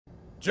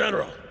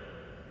General!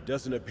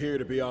 Doesn't appear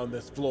to be on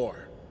this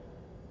floor.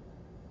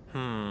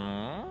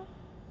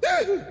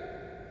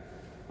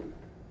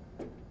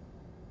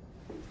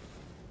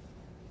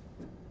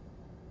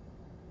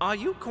 Are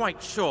you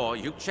quite sure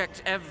you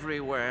checked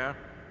everywhere?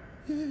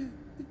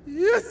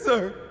 Yes,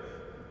 sir!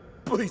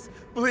 Please,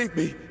 believe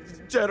me,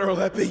 General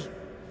Epi.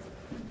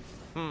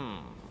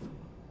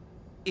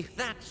 If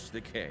that's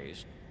the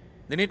case,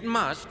 then it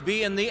must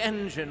be in the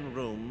engine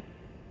room.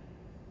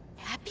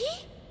 Happy?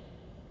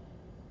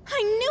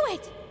 I knew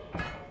it!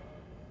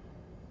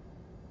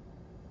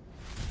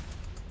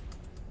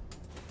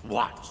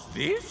 What's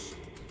this?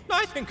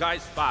 I think I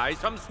spy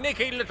some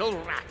sneaky little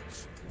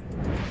rats.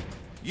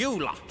 You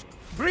lot,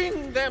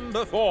 bring them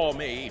before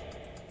me.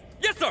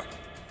 Yes, sir!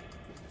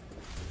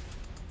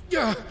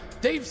 Yeah,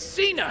 they've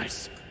seen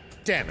us!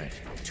 Damn it,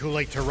 too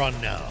late to run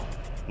now.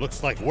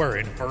 Looks like we're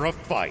in for a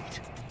fight.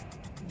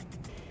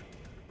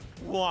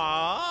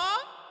 What?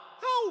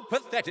 How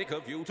pathetic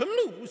of you to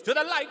lose to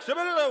the likes of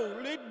a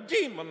lowly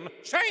demon.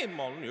 Shame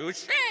on you,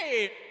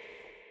 shame!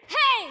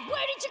 Hey,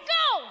 where did you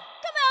go?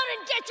 Come out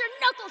and get your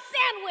knuckle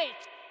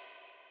sandwich!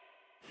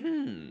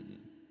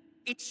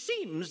 It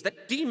seems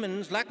that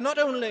demons lack not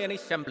only any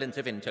semblance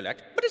of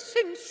intellect, but a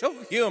sense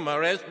of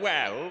humor as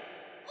well.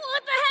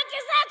 What the heck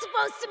is that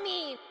supposed to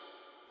mean?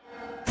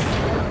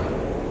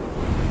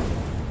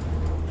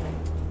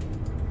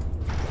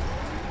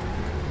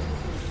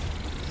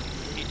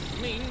 It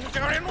means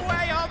you're in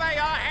way over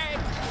your head!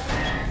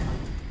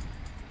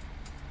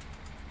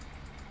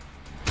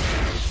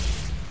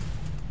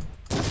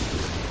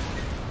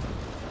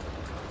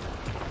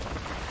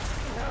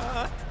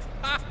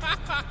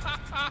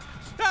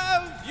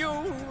 Serves you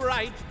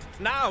right!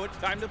 Now it's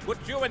time to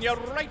put you in your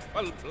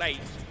rightful place!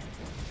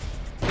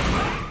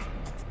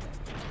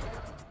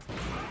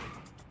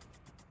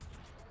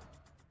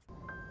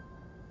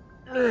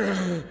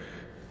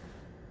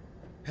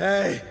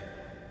 Hey,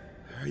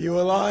 are you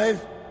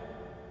alive?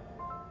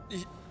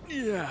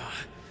 Yeah,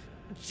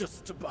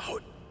 just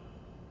about.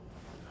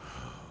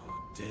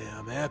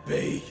 Damn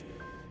Epi.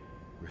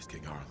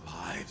 Risking our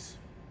lives.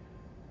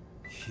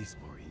 He's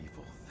more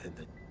evil than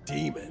the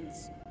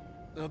demons.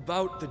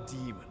 About the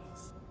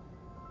demons.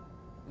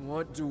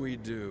 What do we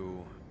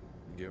do?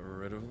 Get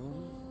rid of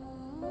them?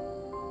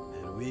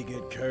 And we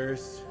get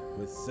cursed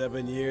with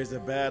 7 years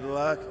of bad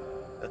luck?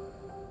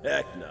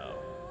 Heck no.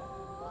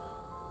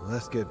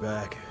 Let's get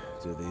back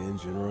to the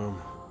engine room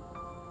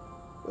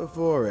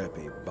before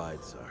Epi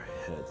bites our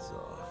heads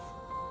off.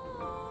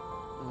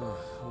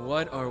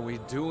 What are we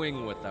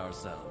doing with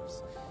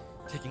ourselves?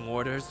 Taking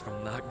orders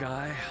from that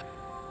guy?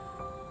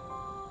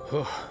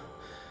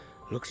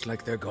 Looks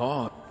like they're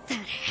gone.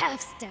 That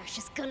half-stash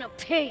is gonna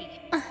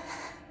pay!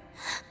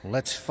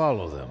 Let's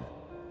follow them.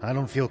 I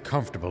don't feel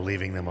comfortable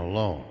leaving them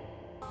alone.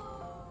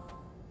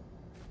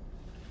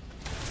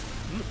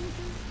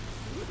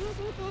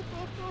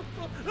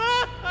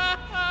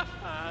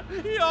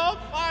 You're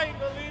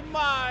finally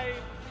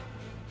mine!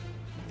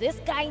 This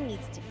guy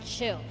needs to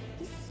chill.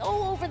 He's so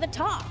over the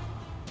top.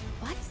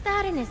 What's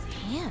that in his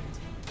hand?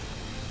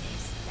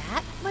 Is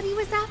that what he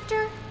was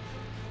after?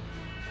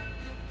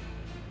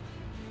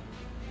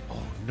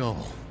 Oh no.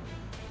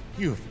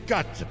 You've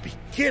got to be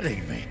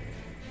kidding me.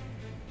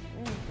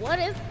 What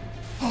is...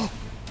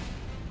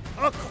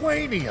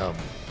 Aquanium!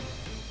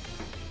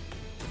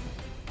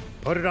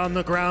 Put it on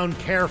the ground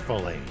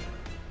carefully.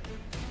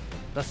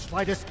 The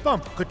slightest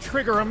bump could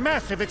trigger a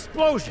massive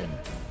explosion.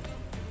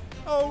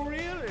 Oh,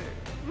 really?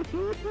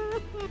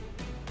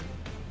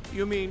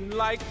 You mean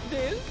like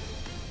this?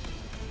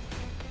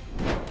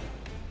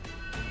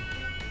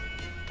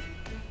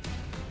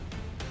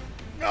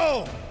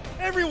 No!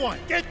 Everyone,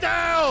 get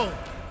down!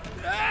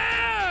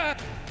 Ah!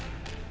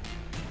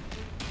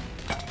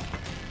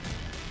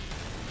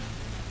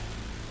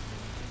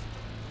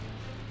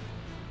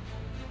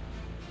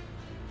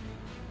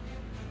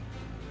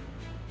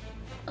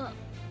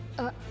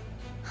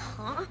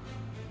 Huh?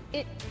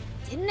 It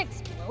didn't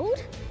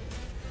explode?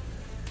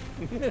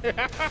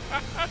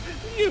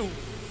 You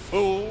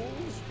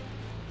fools!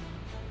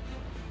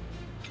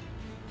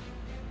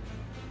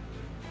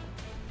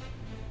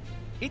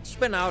 It's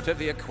been out of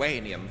the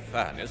Aquanium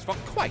furnace for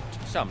quite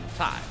some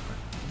time.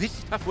 This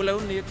stuff will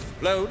only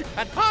explode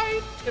at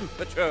high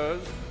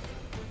temperatures.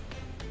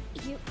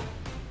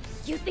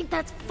 You think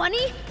that's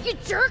funny, you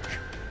jerk?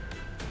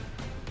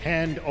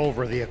 Hand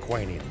over the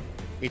Aquanium.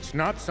 It's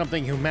not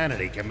something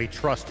humanity can be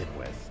trusted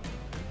with.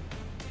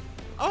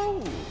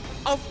 Oh,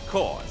 of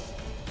course.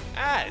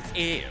 As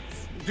is.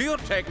 Do you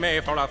take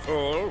me for a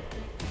fool?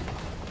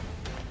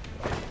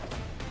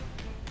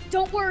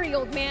 Don't worry,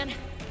 old man.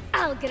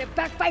 I'll get it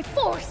back by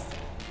force!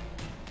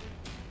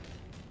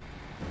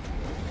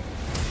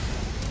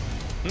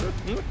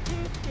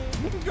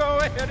 Go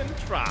ahead and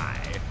try.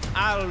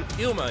 I'll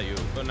humor you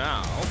for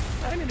now.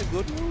 I'm in a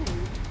good mood.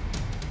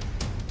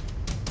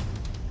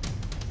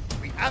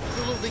 We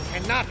absolutely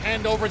cannot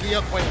hand over the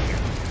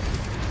Aquanium.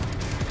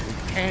 We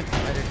can't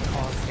let it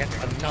cause yet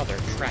another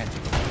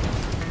tragedy.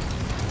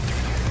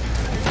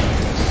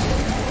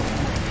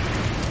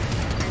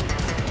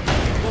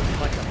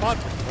 Looks like spot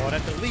report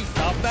at the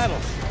Lisa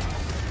battleship.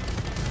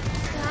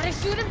 Gotta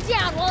shoot him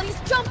down while he's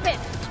jumping!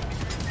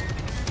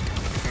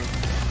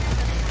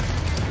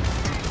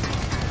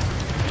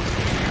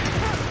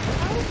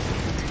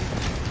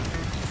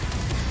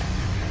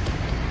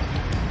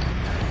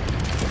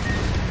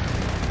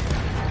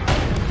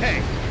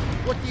 Hey,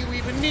 what do you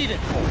even need it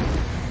for?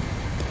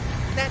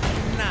 That's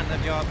none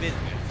of your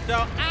business,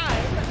 so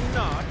I'm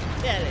not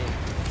telling.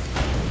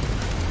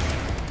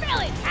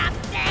 Really,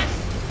 half-stash?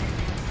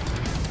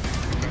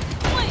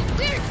 Wait,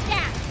 weird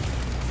stash!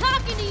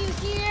 Talking to you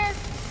here!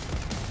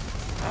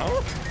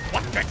 Oh?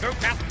 What did you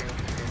tell me?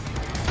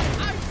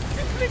 I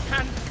simply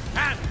can't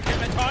stand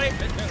inventory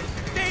business.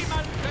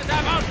 Demons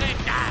deserve only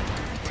death!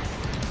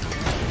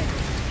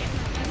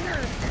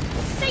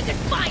 Say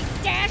goodbye,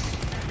 Stash!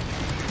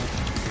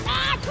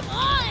 Ah, come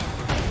on!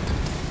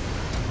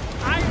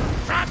 I'll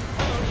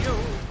trample you!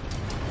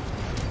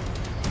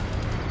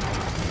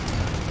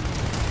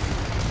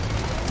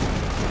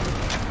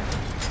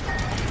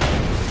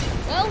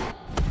 Well...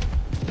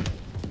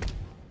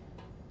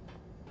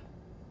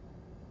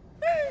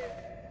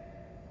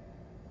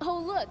 Oh,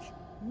 look!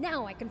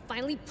 Now I can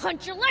finally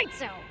punch your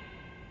lights out!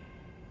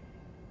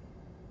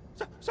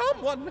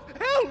 Someone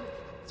help!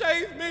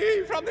 Save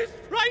me from this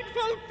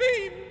frightful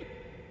fiend!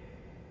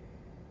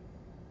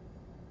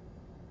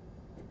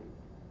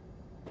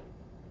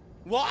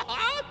 What?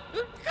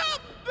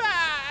 Come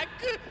back!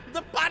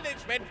 The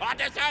punishment for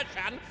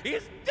desertion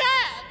is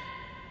death!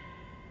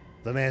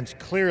 The man's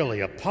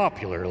clearly a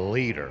popular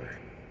leader.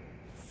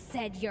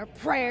 Said your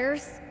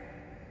prayers?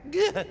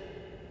 Epi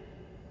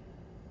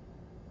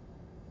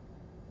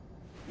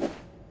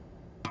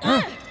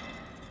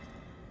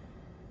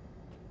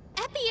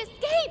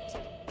escaped!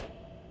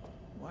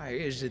 Why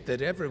is it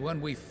that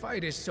everyone we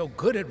fight is so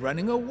good at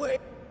running away?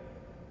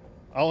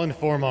 I'll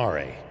inform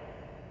Ari.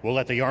 We'll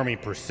let the army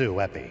pursue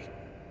Epi.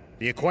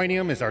 The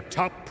Aquanium is our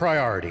top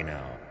priority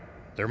now.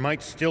 There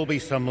might still be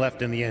some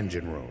left in the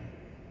engine room.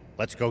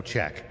 Let's go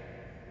check.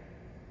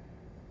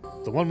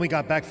 The one we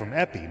got back from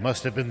Epi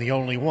must have been the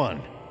only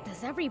one.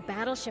 Does every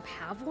battleship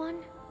have one?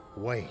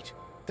 Wait,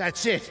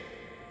 that's it!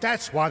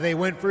 That's why they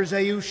went for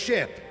Zayu's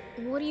ship!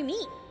 What do you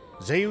mean?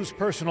 Zayu's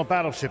personal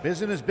battleship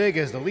isn't as big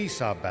as the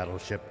Lisa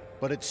battleship,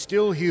 but it's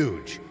still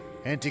huge.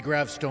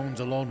 Anti-grav stones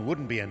alone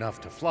wouldn't be enough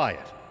to fly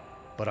it.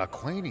 But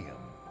Aquanium...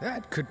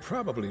 That could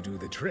probably do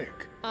the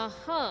trick.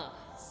 Uh-huh.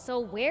 So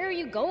where are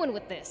you going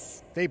with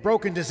this? They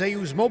broke into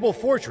Zayu's mobile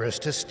fortress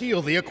to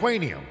steal the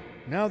Aquanium.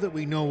 Now that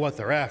we know what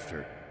they're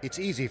after, it's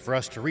easy for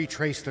us to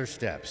retrace their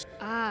steps.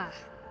 Ah,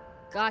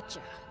 gotcha.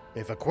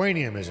 If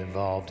Aquanium is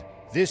involved,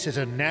 this is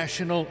a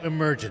national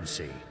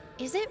emergency.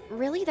 Is it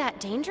really that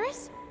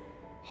dangerous?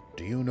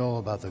 Do you know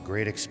about the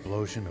great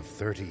explosion of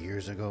 30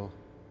 years ago?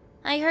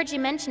 I heard you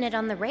mention it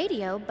on the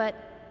radio, but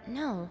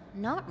no,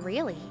 not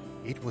really.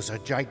 It was a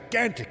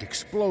gigantic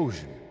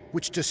explosion,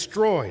 which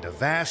destroyed a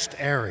vast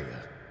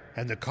area.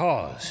 And the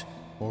cause,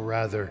 or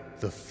rather,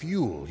 the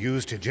fuel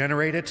used to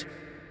generate it,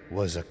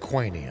 was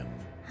Aquanium.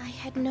 I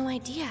had no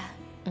idea.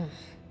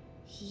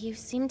 You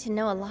seem to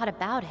know a lot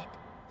about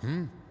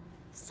it.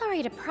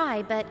 Sorry to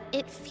pry, but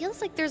it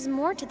feels like there's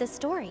more to the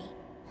story.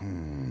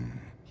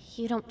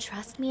 You don't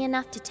trust me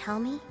enough to tell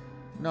me?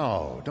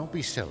 No, don't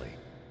be silly.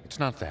 It's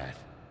not that.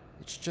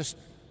 It's just...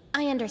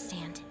 I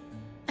understand.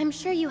 I'm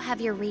sure you have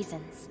your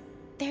reasons.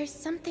 There's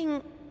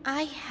something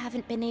I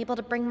haven't been able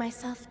to bring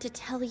myself to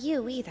tell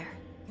you either.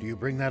 Do you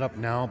bring that up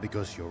now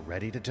because you're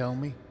ready to tell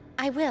me?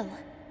 I will.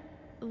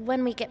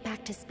 When we get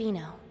back to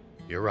Spino.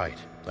 You're right.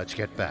 Let's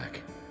get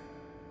back.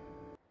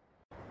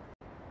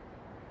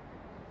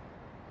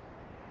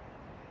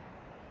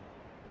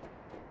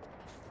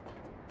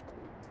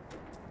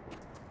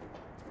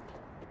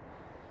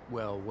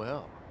 Well,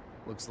 well.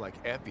 Looks like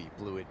Epi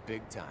blew it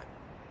big time.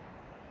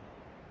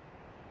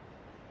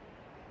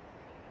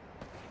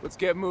 Let's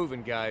get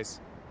moving, guys.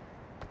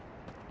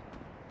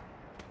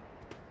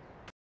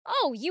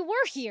 Oh, you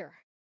were here!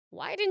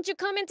 Why didn't you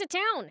come into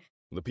town?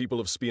 The people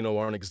of Spino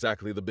aren't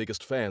exactly the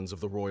biggest fans of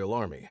the Royal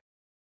Army.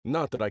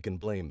 Not that I can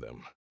blame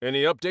them.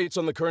 Any updates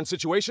on the current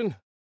situation?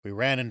 We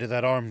ran into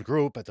that armed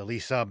group at the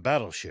Lisa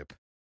battleship.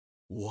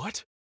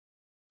 What?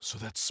 So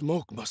that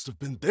smoke must have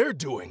been their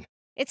doing!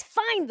 It's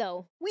fine,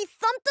 though. We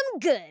thumped them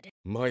good.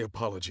 My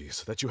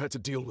apologies that you had to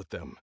deal with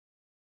them.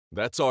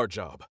 That's our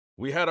job.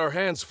 We had our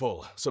hands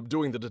full,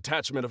 subduing the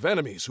detachment of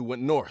enemies who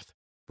went north.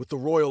 With the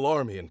Royal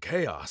Army in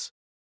chaos,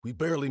 we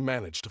barely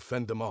managed to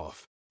fend them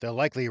off. They'll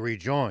likely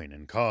rejoin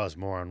and cause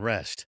more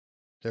unrest.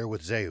 They're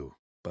with Zayu.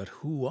 But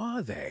who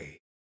are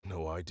they?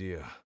 No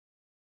idea.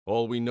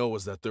 All we know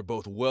is that they're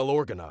both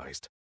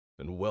well-organized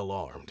and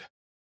well-armed.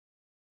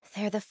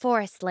 They're the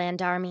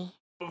Forestland Army.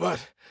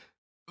 But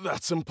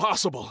that's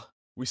impossible.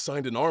 We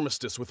signed an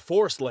armistice with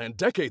Forestland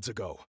decades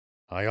ago.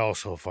 I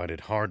also find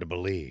it hard to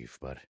believe,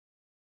 but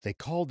they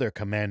called their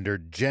commander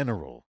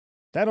General.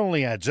 That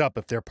only adds up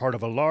if they're part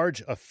of a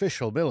large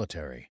official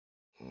military.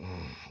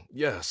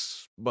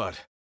 Yes,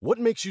 but what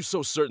makes you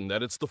so certain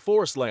that it's the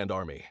Forestland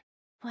Army?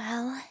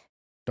 Well...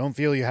 Don't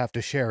feel you have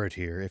to share it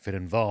here if it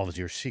involves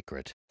your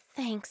secret.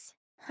 Thanks.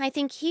 I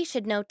think he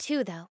should know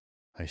too, though.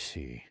 I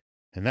see.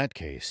 In that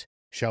case,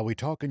 shall we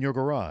talk in your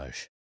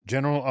garage?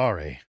 General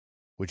Are,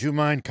 would you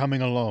mind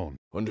coming alone?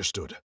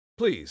 Understood.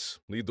 Please,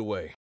 lead the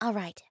way. All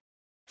right.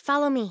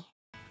 Follow me.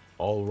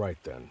 All right,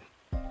 then.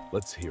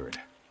 Let's hear it.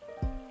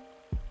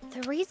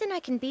 The reason I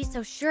can be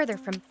so sure they're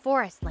from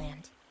Forest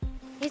Land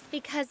is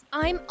because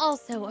I'm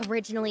also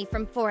originally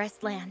from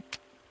Forest Land.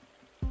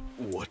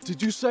 What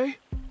did you say?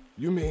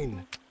 You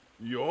mean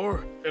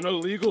you're an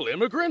illegal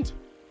immigrant?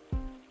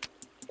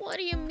 What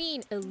do you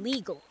mean,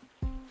 illegal?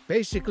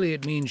 Basically,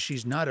 it means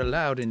she's not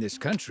allowed in this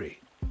country,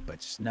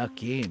 but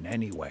snuck in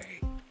anyway.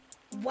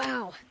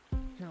 Wow.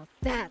 Now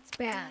that's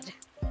bad.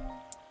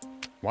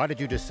 Why did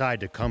you decide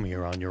to come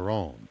here on your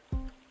own?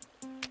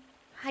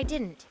 I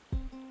didn't.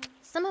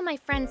 Some of my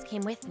friends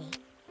came with me,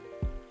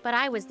 but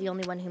I was the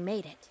only one who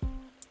made it.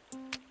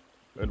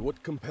 And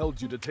what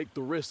compelled you to take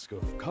the risk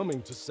of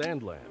coming to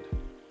Sandland?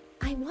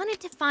 I wanted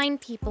to find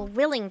people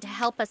willing to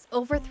help us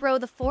overthrow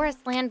the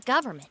Forest Land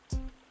government.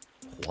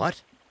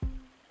 What?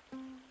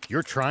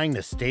 You're trying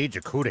to stage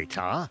a coup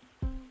d'etat?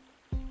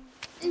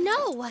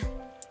 No!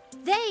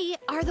 They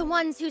are the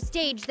ones who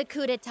staged the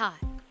coup d'etat.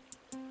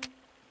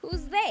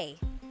 Who's they?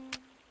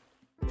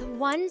 The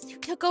ones who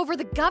took over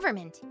the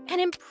government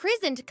and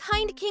imprisoned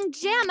Kind King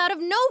Jam out of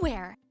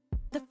nowhere.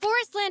 The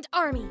Forest Land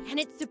Army and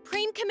its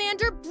Supreme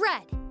Commander,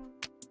 Bread.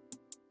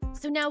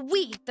 So now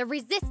we, the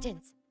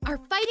Resistance, are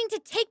fighting to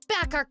take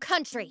back our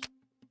country.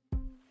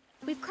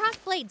 We've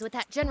crossed blades with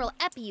that General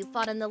Epi you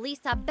fought on the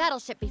Lisa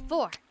battleship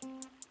before.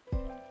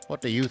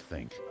 What do you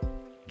think,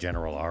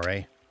 General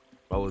Are?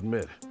 I'll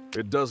admit,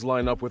 it does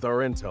line up with our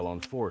intel on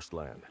Forest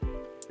Land.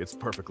 It's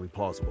perfectly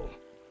plausible.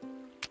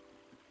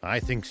 I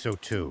think so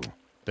too.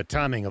 The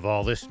timing of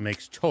all this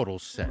makes total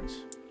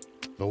sense.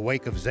 The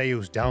wake of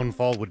Zayu's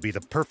downfall would be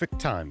the perfect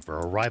time for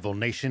a rival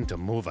nation to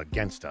move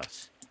against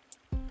us.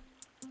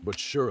 But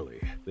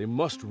surely, they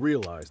must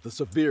realize the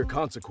severe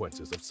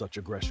consequences of such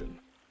aggression.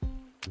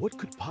 What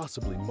could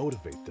possibly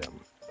motivate them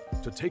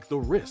to take the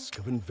risk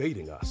of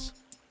invading us?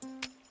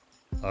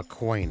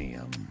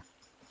 Aquanium.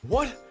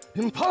 What?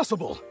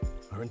 Impossible!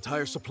 Our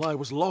entire supply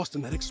was lost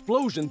in that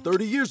explosion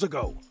 30 years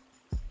ago.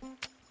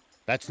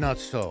 That's not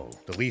so.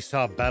 The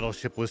Lisa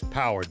battleship was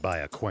powered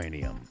by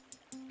Aquanium.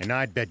 And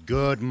I'd bet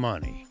good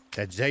money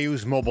that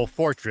Zayu's mobile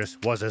fortress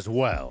was as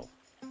well.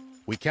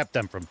 We kept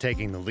them from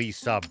taking the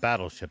Lisa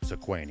battleship's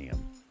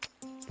Aquanium.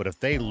 But if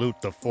they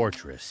loot the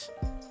fortress...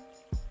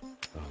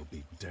 I'll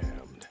be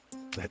damned.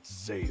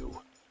 That's Zayu.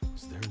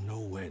 Is there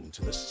no end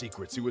to the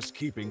secrets he was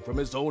keeping from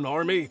his own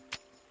army?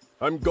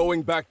 I'm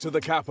going back to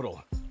the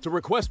capital to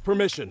request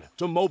permission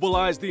to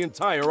mobilize the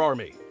entire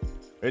army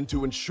and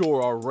to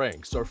ensure our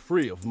ranks are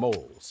free of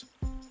moles.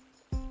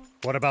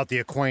 What about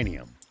the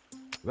Aquanium?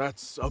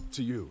 That's up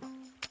to you,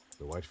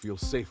 though I'd feel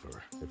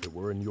safer if it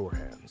were in your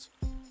hands.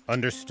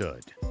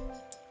 Understood.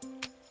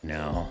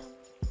 Now,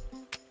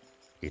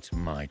 it's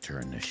my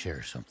turn to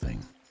share something.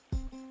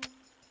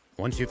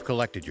 Once you've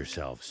collected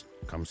yourselves,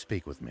 come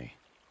speak with me.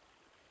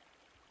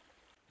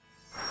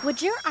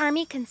 Would your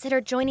army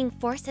consider joining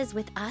forces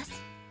with us,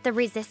 the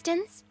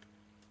Resistance?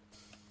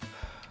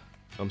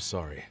 I'm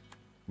sorry,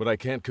 but I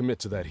can't commit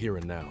to that here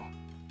and now.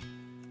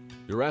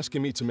 You're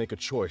asking me to make a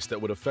choice that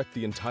would affect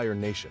the entire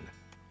nation,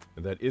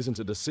 and that isn't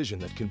a decision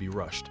that can be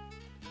rushed.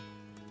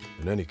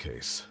 In any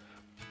case,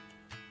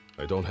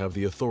 I don't have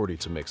the authority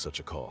to make such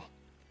a call.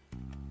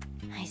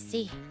 I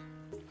see.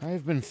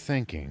 I've been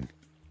thinking,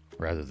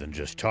 rather than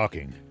just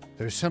talking,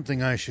 there's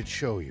something I should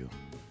show you.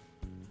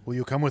 Will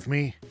you come with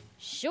me?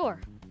 Sure,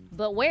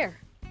 but where?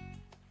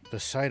 The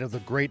site of the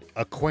great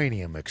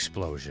Aquanium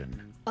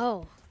explosion.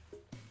 Oh,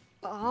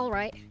 all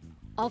right.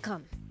 I'll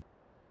come.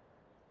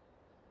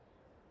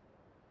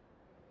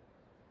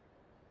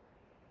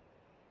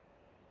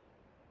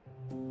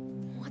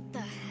 What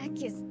the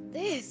heck is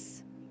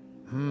this?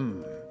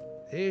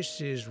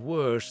 This is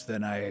worse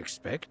than I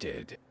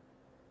expected.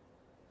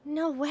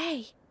 No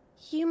way.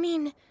 You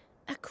mean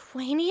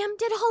Aquanium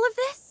did all of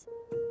this?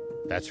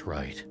 That's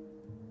right.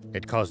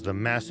 It caused a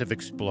massive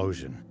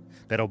explosion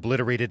that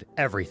obliterated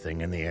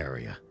everything in the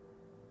area.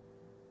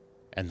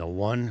 And the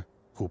one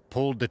who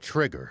pulled the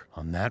trigger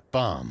on that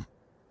bomb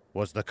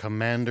was the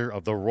commander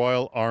of the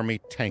Royal Army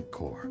Tank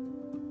Corps.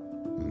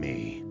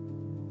 Me.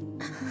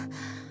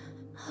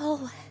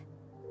 Oh,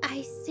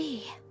 I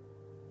see.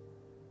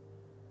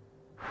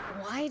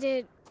 Why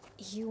did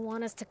you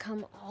want us to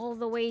come all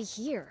the way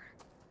here?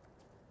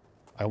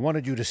 I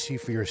wanted you to see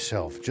for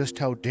yourself just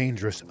how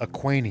dangerous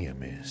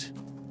Aquanium is.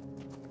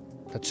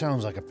 That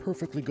sounds like a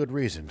perfectly good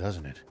reason,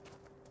 doesn't it?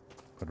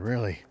 But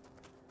really,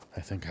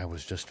 I think I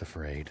was just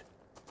afraid.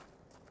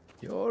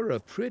 You're a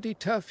pretty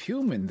tough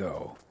human,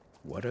 though.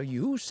 What are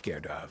you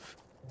scared of?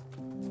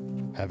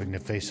 Having to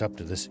face up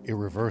to this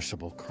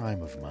irreversible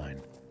crime of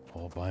mine,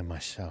 all by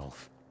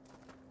myself.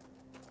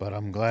 But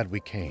I'm glad we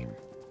came.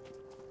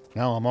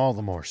 Now I'm all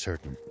the more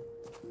certain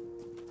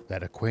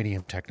that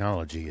Aquanium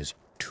technology is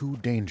too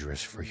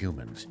dangerous for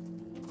humans.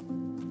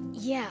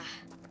 Yeah.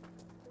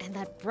 And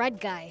that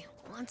bread guy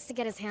wants to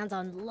get his hands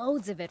on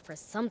loads of it for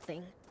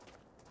something.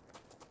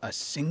 A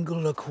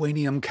single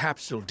Aquanium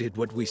capsule did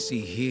what we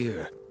see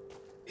here.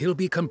 He'll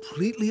be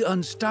completely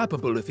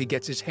unstoppable if he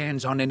gets his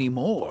hands on any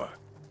more.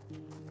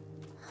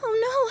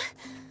 Oh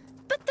no!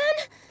 But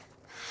then,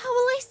 how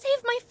will I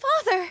save my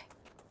father?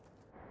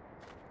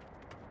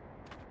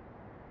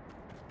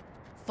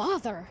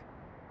 Father?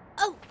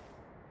 Oh,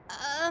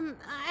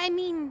 I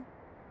mean...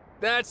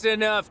 That's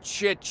enough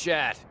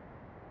chit-chat.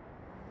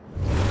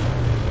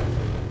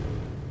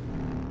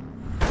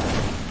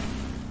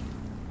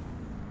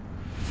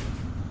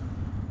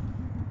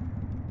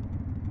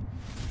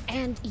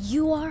 And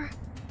you are?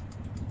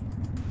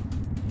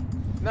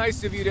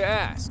 Nice of you to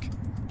ask.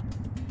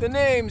 The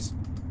name's...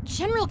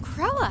 General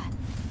Croa.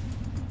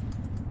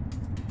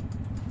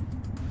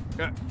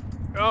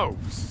 Oh,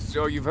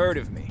 so you've heard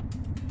of me.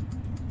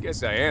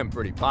 Guess I am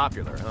pretty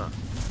popular, huh?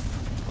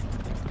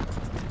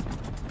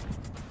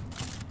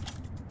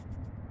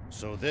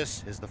 So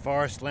this is the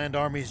Forestland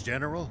Army's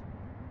general?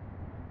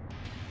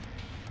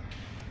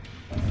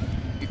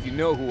 If you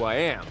know who I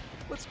am,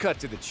 let's cut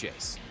to the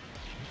chase.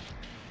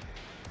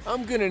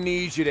 I'm gonna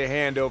need you to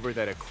hand over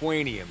that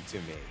Aquanium to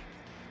me.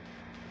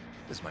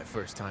 This is my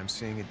first time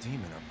seeing a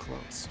demon up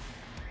close.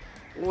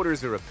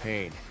 Orders are a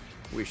pain.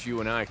 Wish you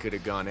and I could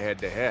have gone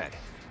head-to-head.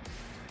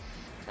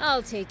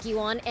 I'll take you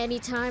on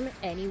anytime,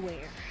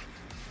 anywhere.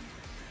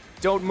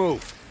 Don't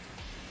move.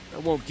 I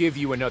won't give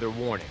you another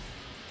warning.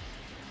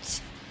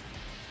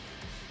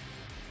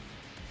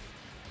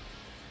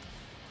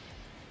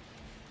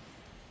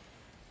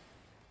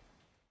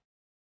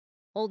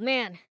 Old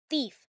man,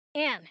 thief,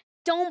 Anne,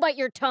 don't bite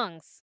your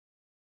tongues.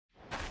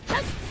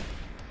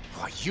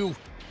 Oh, you...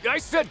 I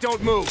said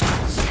don't move!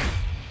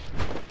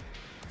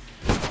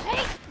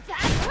 Hey,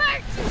 that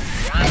hurts!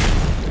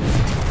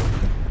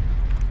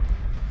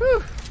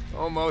 Whew,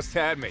 almost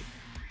had me.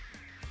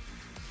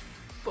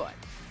 But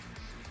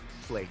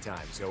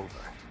playtime's over.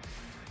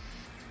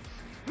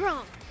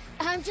 Wrong.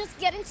 I'm just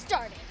getting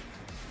started.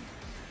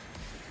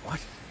 What?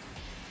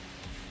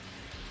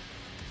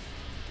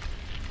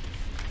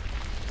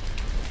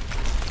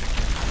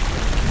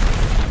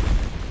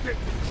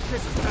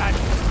 This is bad.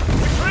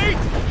 Retreat!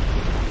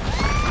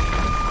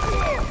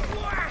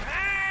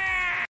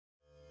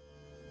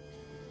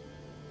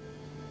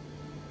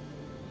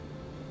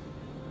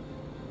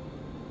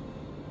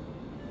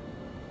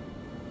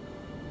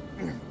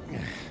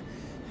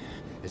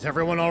 Is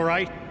everyone all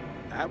right?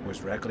 That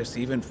was reckless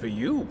even for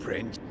you,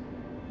 Prince.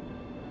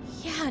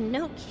 Yeah,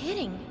 no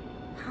kidding.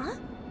 Huh?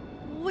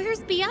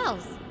 Where's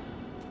Biel's?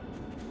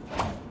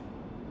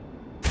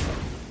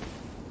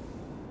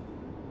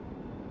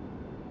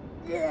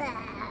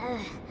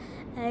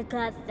 I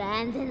got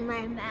sand in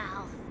my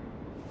mouth.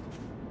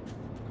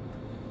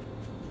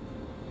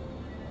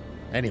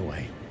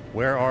 Anyway,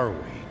 where are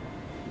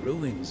we?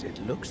 Ruins,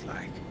 it looks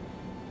like.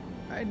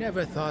 I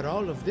never thought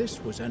all of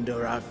this was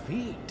under our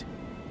feet.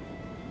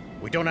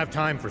 We don't have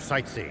time for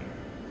sightseeing.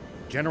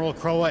 General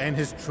Croa and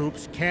his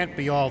troops can't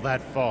be all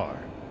that far.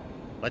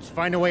 Let's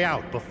find a way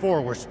out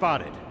before we're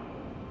spotted.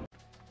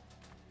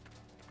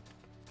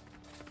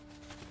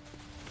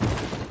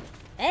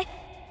 Eh?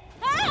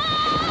 Ah!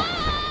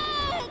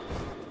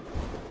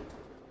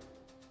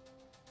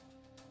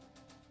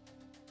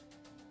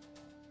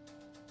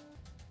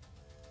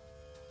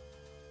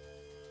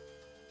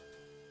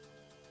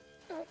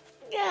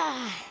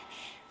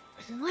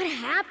 What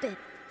happened?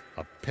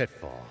 A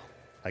pitfall.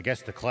 I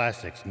guess the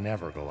classics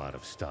never go out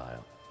of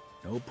style.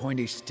 No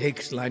pointy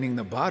stakes lining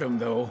the bottom,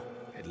 though.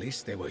 At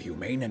least they were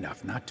humane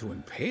enough not to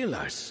impale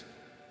us.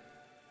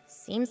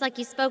 Seems like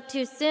you spoke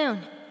too soon.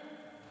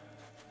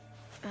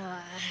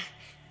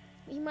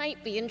 We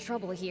might be in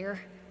trouble here.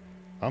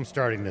 I'm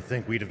starting to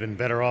think we'd have been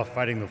better off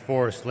fighting the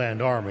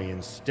Forestland Army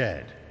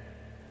instead.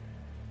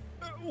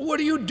 What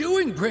are you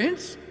doing,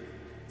 Prince?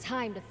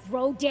 Time to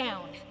throw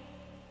down.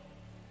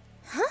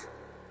 Huh?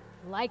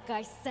 Like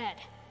I said,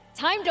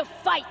 time to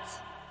fight!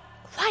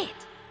 Quiet!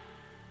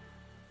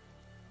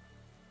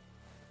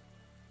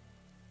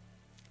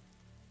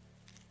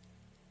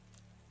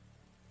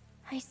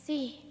 I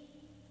see.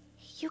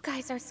 You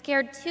guys are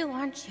scared too,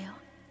 aren't you?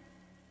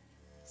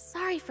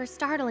 Sorry for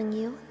startling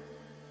you.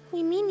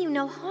 We mean you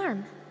no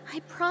harm,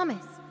 I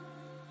promise.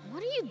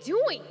 What are you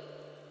doing?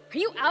 Are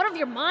you out of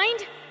your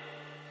mind?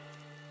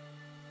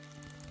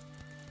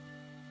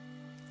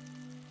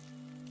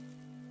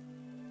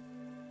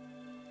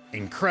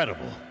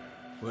 Incredible.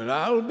 Well,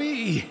 I'll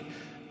be.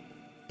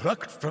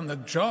 Plucked from the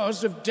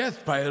jaws of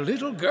death by a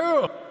little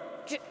girl.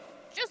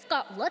 Just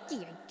got lucky,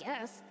 I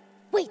guess.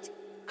 Wait,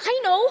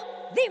 I know!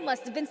 They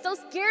must have been so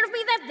scared of me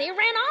that they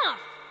ran off!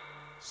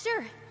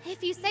 Sure,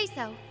 if you say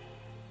so.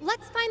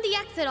 Let's find the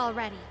exit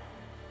already.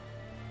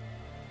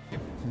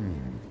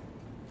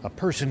 A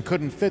person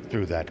couldn't fit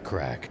through that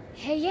crack.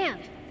 Hey, Anne.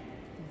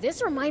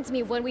 This reminds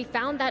me of when we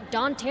found that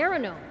Don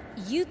Terrano.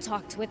 You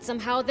talked to it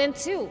somehow then,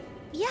 too.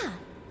 Yeah.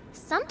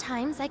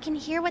 Sometimes I can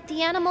hear what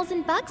the animals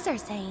and bugs are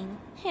saying.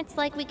 It's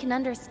like we can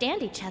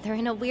understand each other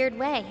in a weird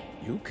way.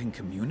 You can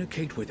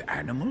communicate with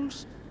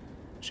animals?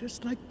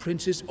 Just like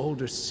Prince's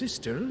older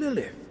sister,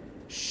 Lilith.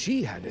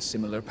 She had a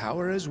similar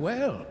power as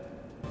well.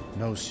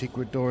 No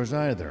secret doors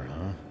either,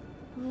 huh?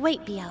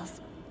 Wait, Biels.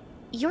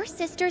 Your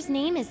sister's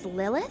name is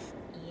Lilith?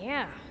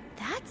 Yeah.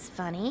 That's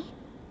funny.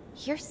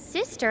 Your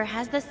sister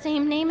has the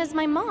same name as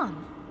my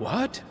mom.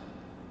 What?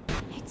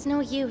 It's no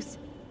use.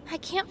 I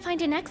can't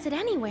find an exit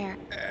anywhere.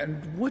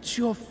 And what's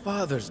your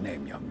father's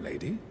name, young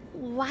lady?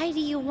 Why do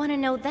you want to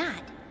know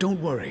that?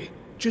 Don't worry.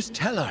 Just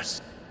tell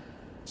us.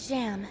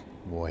 Jam.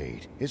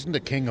 Wait, isn't the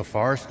King of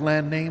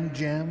Forestland named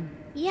Jam?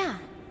 Yeah.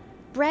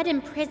 Brett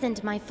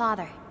imprisoned my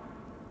father.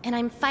 And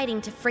I'm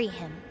fighting to free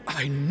him.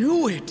 I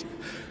knew it!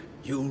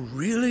 You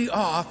really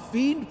are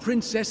Fiend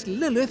Princess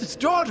Lilith's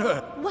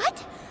daughter!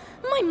 What?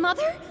 My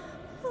mother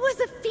was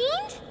a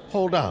fiend?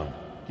 Hold on.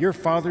 Your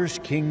father's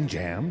King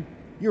Jam?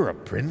 You're a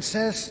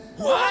princess?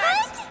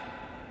 What?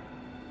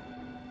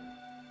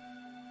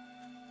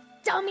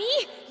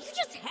 Dummy! You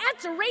just had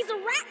to raise a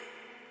rat!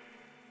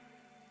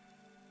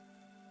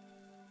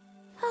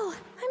 Oh,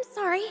 I'm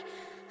sorry.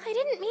 I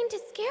didn't mean to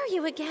scare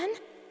you again.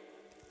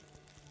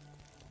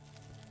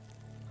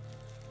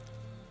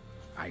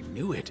 I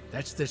knew it.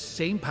 That's the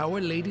same power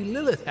Lady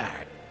Lilith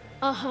had.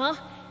 Uh-huh.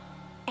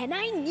 And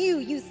I knew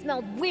you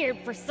smelled weird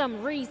for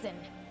some reason.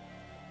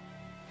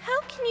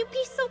 How can you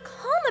be so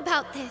calm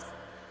about this?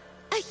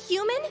 A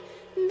human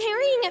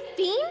marrying a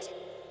fiend?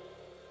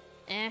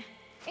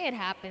 It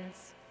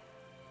happens.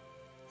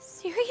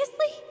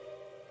 Seriously?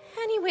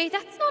 Anyway,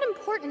 that's not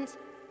important.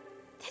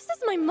 This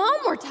is my mom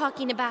we're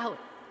talking about.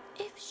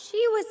 If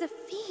she was a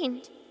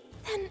fiend,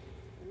 then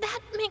that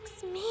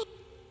makes me...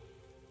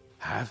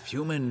 Half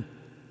human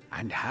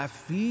and half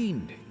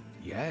fiend,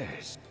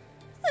 yes.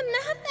 The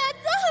math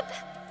adds up!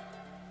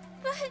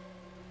 But...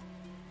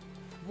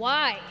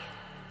 Why?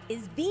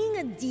 Is being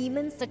a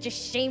demon such a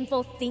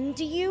shameful thing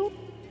to you?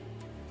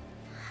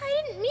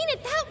 I didn't mean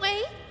it that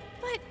way,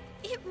 but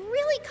it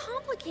really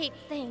complicates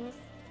things.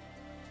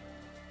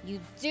 You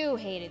do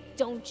hate it,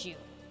 don't you?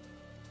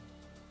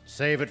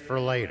 Save it for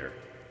later.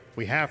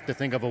 We have to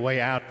think of a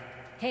way out.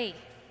 Hey,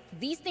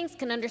 these things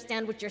can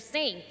understand what you're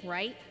saying,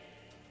 right?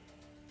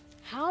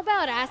 How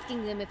about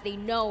asking them if they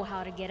know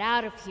how to get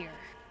out of here?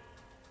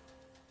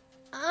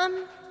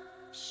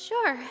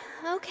 Sure,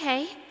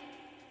 okay.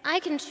 I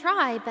can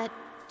try, but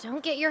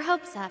don't get your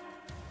hopes up.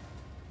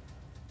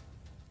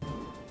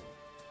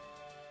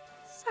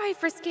 Sorry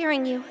for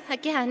scaring you,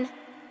 again.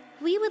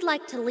 We would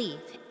like to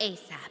leave,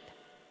 ASAP.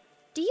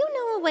 Do you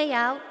know a way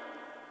out?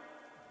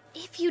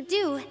 If you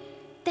do,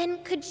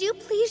 then could you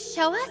please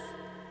show us?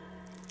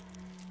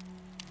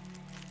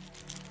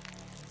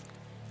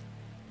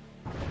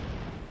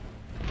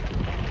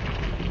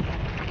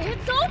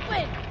 It's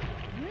open!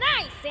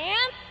 Nice,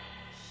 Anne!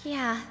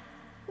 Yeah,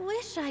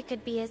 wish I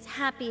could be as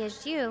happy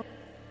as you.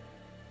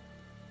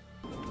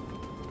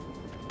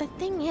 The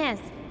thing is,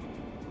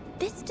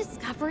 this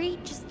discovery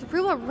just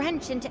threw a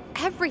wrench into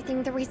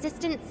everything the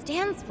Resistance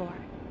stands for.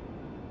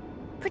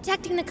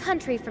 Protecting the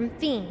country from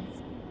fiends.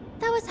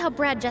 That was how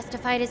Brad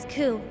justified his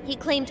coup. He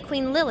claimed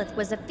Queen Lilith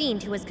was a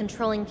fiend who was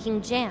controlling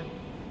King Jam.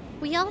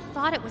 We all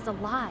thought it was a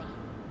lie.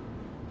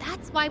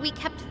 That's why we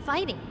kept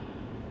fighting.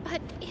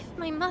 But if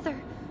my mother,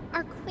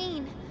 our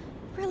queen,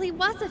 really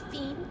was a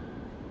fiend...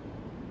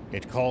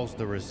 It calls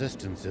the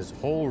Resistance's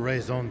whole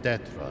raison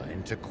d'etre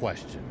into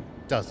question,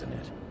 doesn't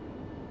it?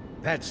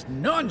 That's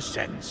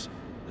nonsense!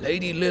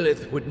 Lady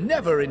Lilith would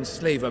never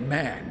enslave a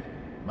man,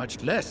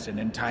 much less an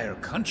entire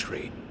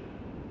country.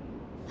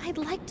 I'd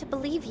like to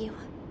believe you.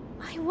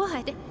 I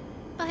would.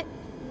 But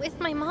with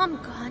my mom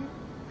gone,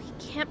 we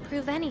can't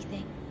prove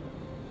anything.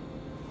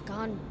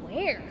 Gone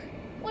where?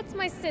 What's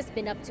my sis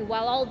been up to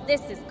while all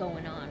this is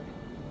going on?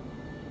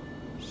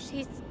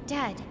 She's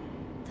dead.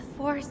 The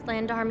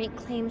Forestland Army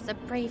claims a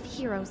brave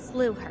hero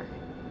slew her.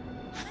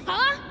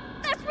 Huh?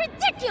 That's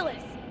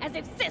ridiculous! As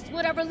if sis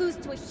would ever lose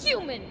to a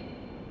human!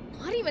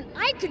 Not even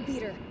I could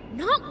beat her.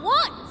 Not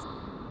once!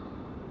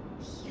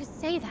 You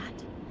say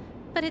that,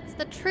 but it's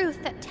the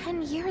truth that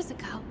 10 years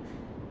ago,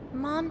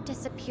 Mom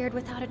disappeared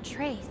without a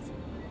trace.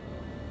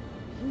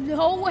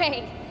 No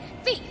way!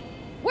 Thief!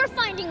 We're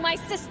finding my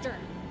sister!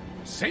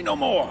 Say no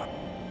more!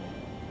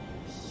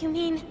 You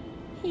mean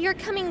you're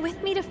coming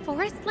with me to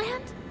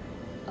Forestland?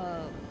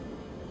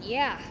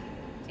 Yeah,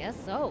 guess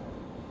so.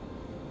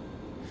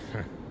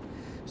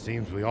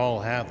 Seems we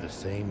all have the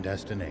same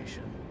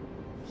destination.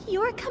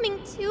 You're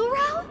coming too,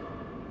 Rao?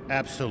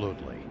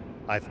 Absolutely.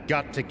 I've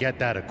got to get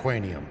that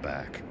Aquanium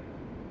back.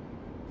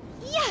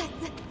 Yes!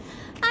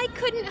 I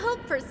couldn't hope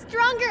for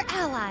stronger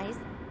allies.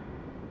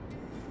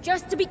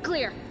 Just to be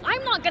clear,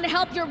 I'm not gonna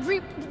help your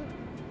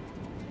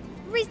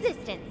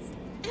Resistance.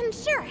 And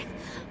sure.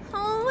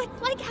 Oh,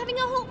 it's like having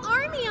a whole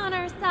army on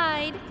our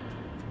side.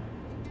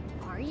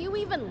 Are you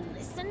even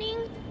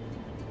listening?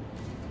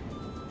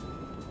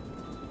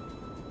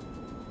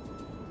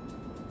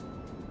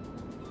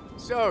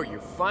 So, you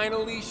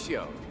finally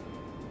showed.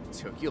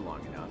 Took you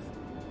long enough.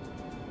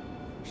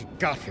 He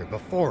got here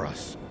before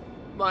us.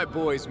 My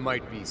boys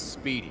might be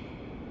speedy,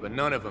 but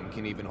none of them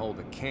can even hold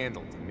a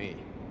candle to me.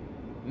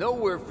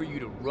 Nowhere for you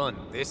to run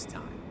this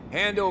time.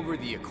 Hand over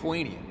the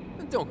Aquanium,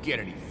 and don't get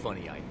any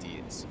funny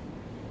ideas.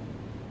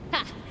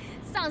 Ha!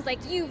 Sounds like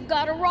you've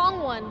got a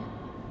wrong one.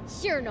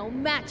 You're no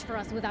match for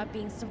us without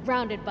being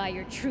surrounded by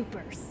your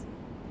troopers.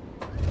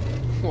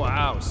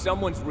 Wow,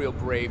 someone's real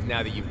brave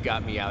now that you've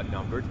got me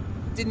outnumbered.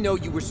 Didn't know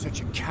you were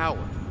such a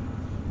coward.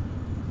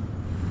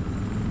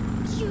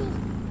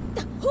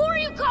 Who are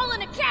you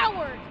calling a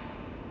coward?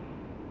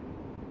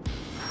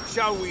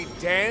 Shall we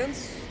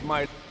dance,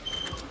 my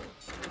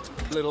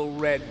little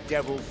red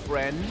devil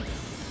friend?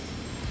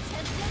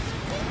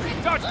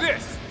 Touch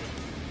this!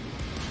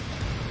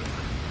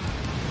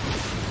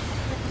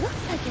 It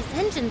looks like his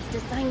engine's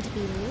designed to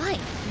be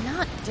light,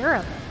 not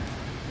durable.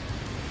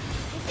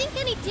 I think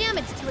any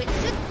damage to it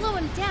should slow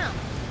him down.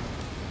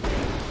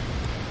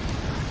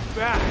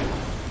 Bad.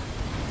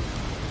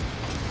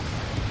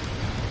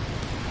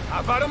 How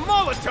about a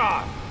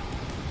Molotov?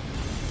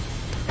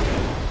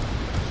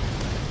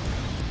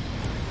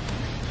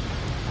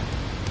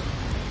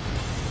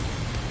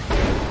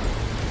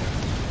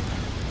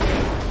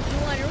 You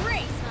want to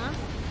race, huh?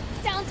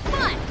 Sounds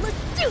fun!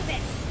 Let's do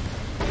this!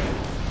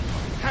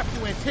 Have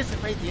to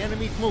anticipate the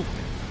enemy's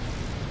movement.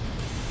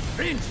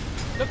 Prince,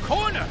 the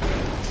corner!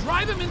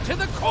 Drive him into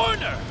the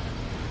corner!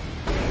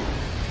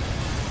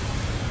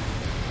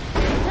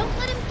 Don't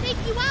let him take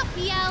you out,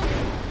 BL.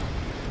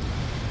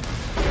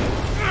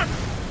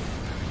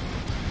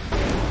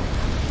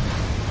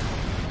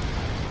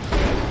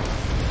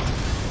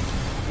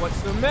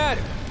 What's the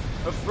matter?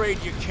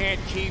 Afraid you can't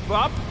keep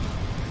up?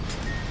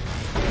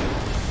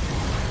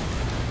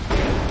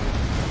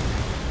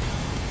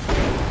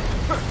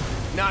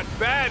 Not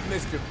bad,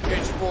 Mr.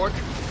 Pitchfork.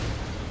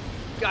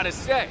 Gotta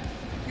say,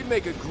 you'd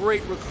make a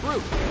great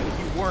recruit if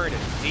you weren't a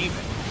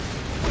demon.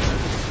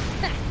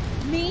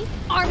 Me?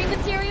 Army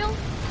material?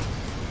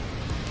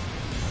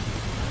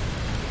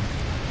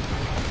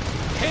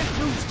 Can't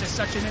lose to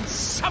such an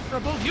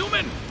insufferable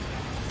human!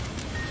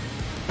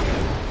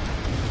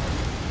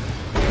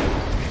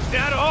 Is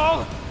that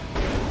all?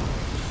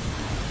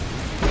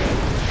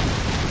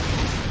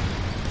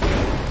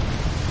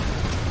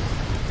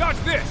 Touch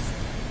this!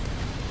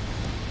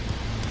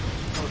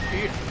 Oh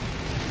dear.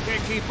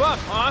 Can't keep up,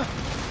 huh?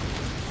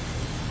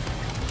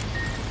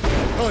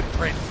 Good,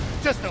 Prince.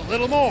 Just a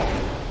little more.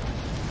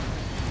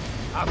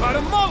 How about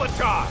a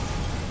Molotov?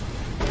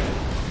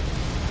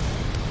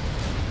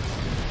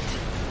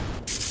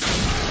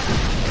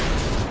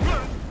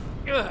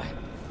 Ugh.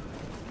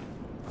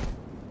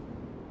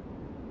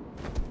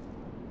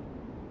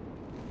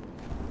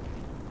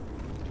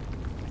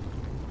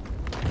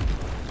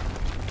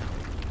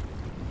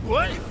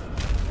 What?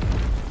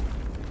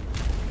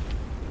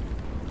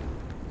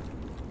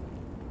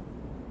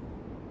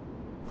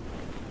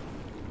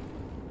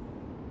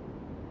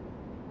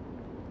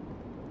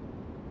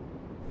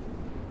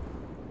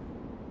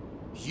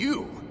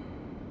 You?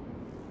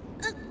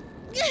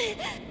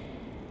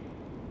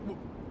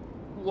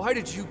 Why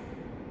did you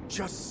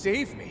just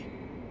save me?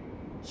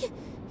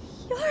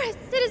 You're a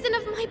citizen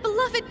of my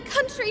beloved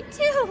country,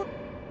 too!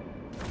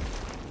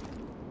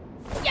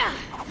 Yeah!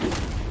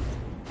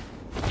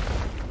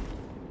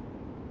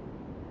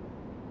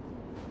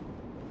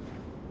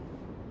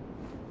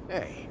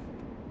 Hey,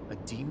 a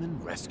demon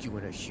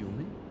rescuing a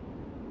human?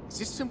 Is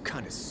this some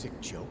kind of sick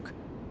joke?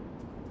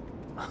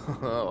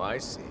 Oh, I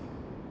see.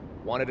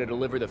 Wanted to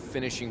deliver the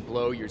finishing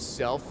blow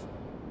yourself?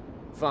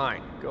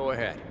 Fine, go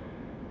ahead.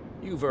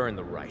 You've earned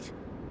the right.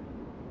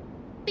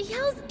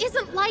 BL's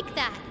isn't like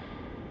that!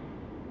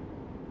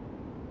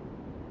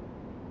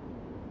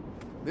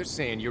 They're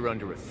saying you're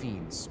under a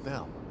fiend's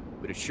spell,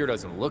 but it sure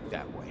doesn't look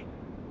that way.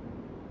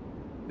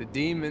 The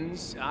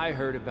demons I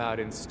heard about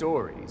in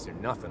stories are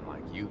nothing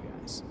like you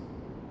guys.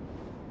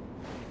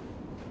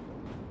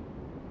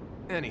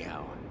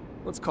 Anyhow,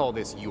 let's call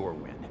this your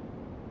win.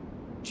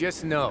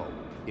 Just know,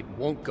 it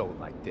won't go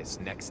like this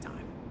next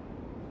time.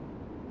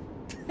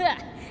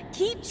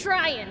 Keep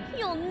trying.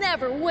 You'll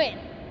never win.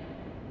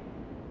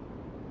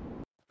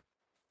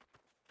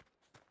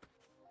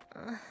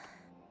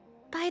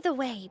 By the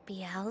way,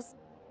 BLs.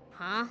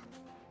 Huh?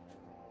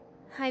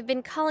 I've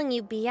been calling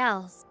you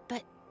BLs,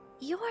 but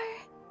you're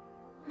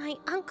my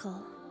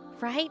uncle,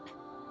 right?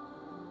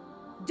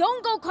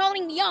 Don't go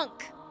calling me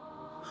Unc.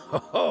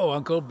 Oh,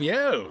 Uncle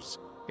Biels.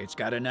 It's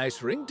got a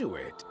nice ring to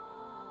it.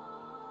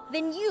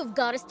 Then you've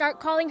got to start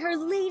calling her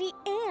Lady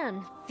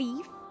Anne,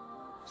 thief.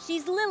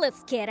 She's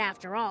Lilith's kid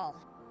after all.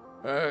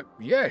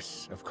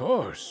 Yes, of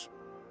course.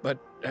 But,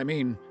 I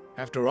mean,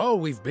 after all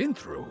we've been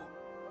through.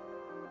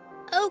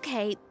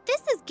 Okay,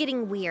 this is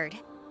getting weird.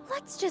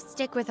 Let's just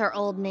stick with our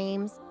old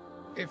names.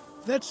 If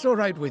that's all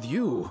right with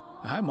you,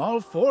 I'm all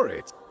for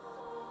it.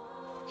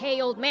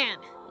 Hey, old man,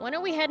 when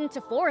are we heading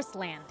to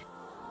Forestland?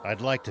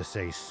 I'd like to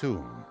say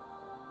soon,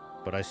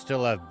 but I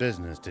still have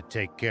business to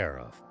take care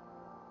of.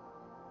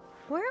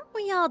 Weren't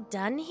we all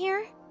done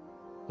here?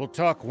 We'll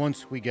talk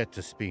once we get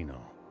to Spino.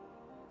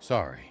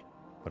 Sorry,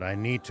 but I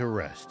need to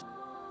rest.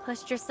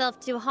 Pushed yourself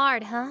too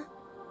hard, huh?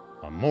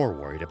 I'm more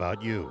worried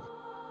about you.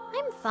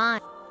 I'm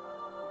fine.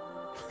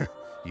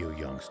 You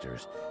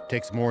youngsters.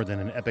 Takes more than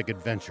an epic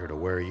adventure to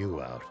wear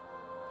you out.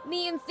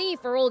 Me and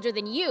Thief are older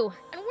than you,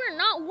 and we're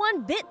not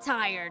one bit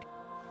tired.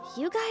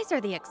 You guys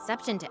are the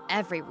exception to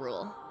every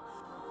rule.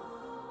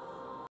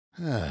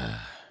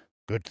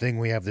 Good thing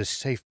we have this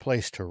safe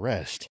place to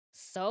rest.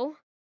 So?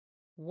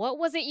 What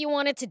was it you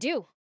wanted to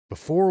do?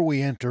 Before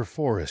we enter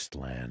Forest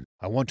Land,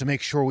 I want to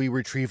make sure we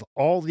retrieve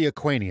all the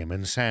Aquanium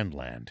in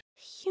Sandland.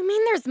 You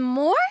mean there's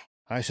more?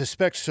 I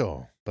suspect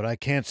so, but I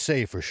can't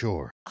say for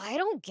sure. I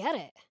don't get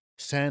it.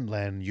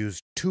 Sandland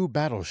used 2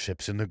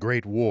 battleships in the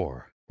Great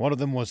War. One of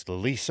them was the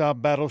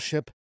Lisab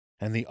battleship,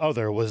 and the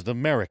other was the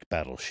Merrick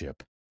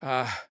battleship.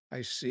 Ah,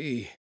 I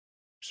see.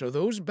 So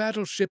those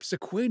battleships'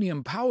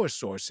 Aquanium power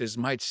sources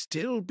might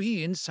still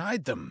be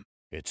inside them.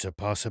 It's a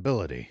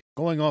possibility.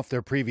 Going off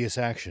their previous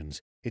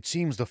actions, it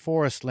seems the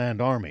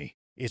Forestland Army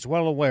is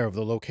well aware of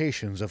the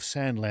locations of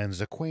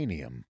Sandland's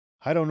Aquanium.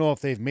 I don't know if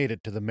they've made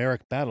it to the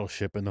Merrick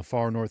battleship in the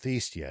far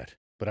northeast yet,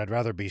 but I'd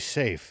rather be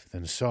safe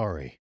than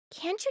sorry.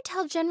 Can't you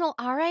tell General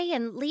Are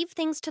and leave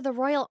things to the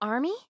Royal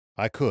Army?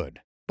 I could,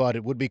 but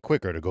it would be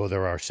quicker to go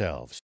there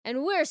ourselves.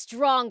 And we're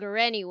stronger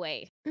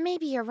anyway.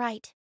 Maybe you're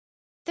right.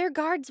 Their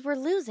guards were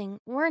losing,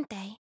 weren't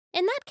they?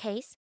 In that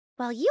case,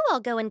 while you all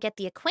go and get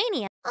the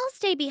Aquanium, I'll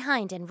stay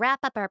behind and wrap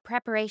up our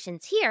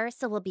preparations here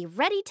so we'll be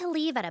ready to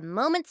leave at a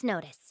moment's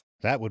notice.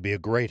 That would be a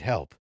great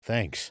help.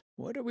 Thanks.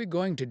 What are we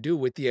going to do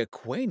with the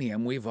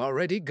Aquanium we've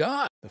already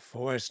got? The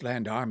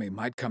Forestland Army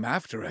might come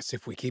after us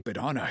if we keep it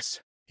on us.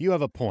 You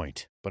have a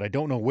point, but I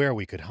don't know where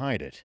we could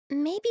hide it.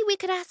 Maybe we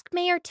could ask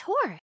Mayor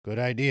Tor. Good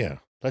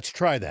idea. Let's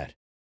try that.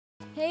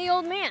 Hey,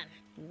 old man.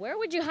 Where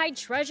would you hide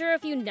treasure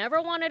if you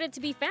never wanted it to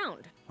be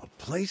found? A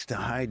place to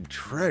hide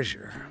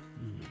treasure?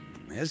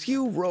 Has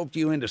Hugh roped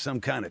you into some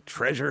kind of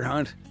treasure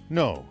hunt?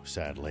 No,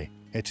 sadly.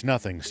 It's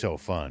nothing so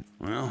fun.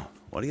 Well,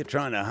 what are you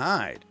trying to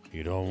hide?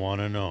 You don't want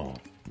to know.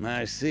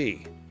 I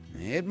see.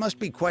 It must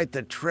be quite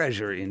the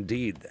treasure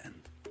indeed, then.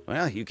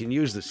 Well, you can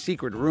use the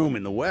secret room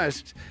in the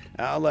west.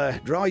 I'll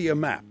draw you a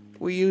map.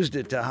 We used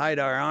it to hide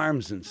our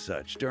arms and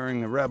such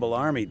during the Rebel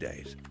Army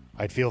days.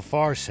 I'd feel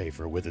far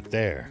safer with it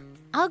there.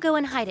 I'll go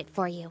and hide it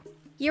for you.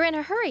 You're in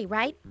a hurry,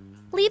 right?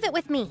 Leave it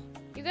with me.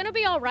 You gonna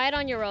be all right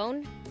on your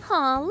own?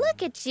 Aw,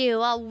 look at you,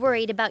 all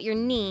worried about your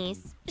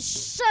knees.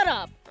 Shut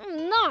up!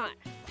 I'm not!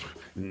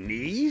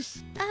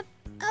 Knees?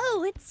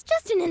 Oh, it's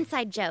just an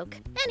inside joke.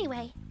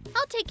 Anyway,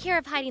 I'll take care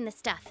of hiding the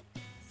stuff.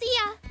 See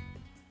ya!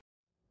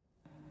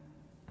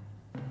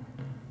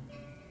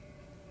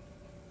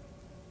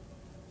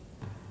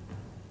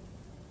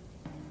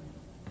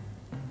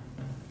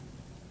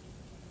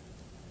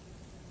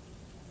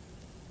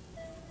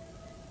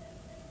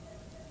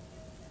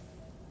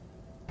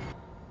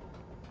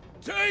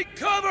 Take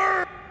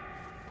cover!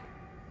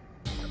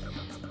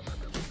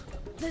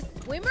 The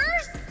swimmers?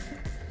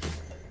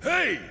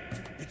 Hey!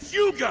 It's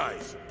you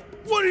guys!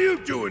 What are you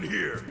doing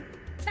here?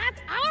 That's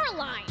our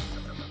line!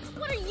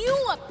 What are you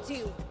up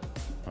to?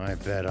 I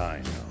bet I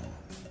know.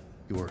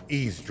 You were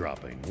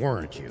eavesdropping,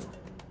 weren't you?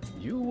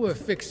 You were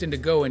fixing to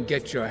go and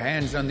get your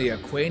hands on the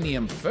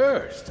Aquanium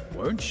first,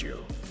 weren't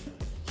you?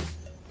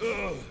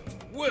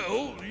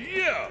 Well,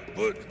 yeah,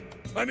 but...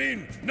 I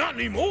mean, not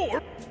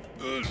anymore.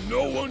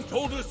 No one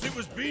told us it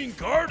was being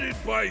guarded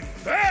by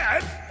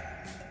that!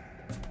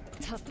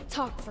 Tough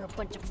talk for a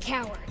bunch of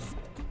cowards.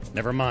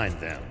 Never mind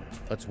them.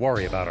 Let's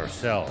worry about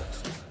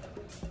ourselves.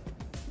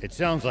 It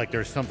sounds like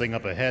there's something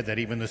up ahead that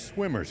even the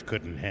swimmers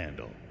couldn't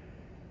handle.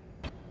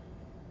 I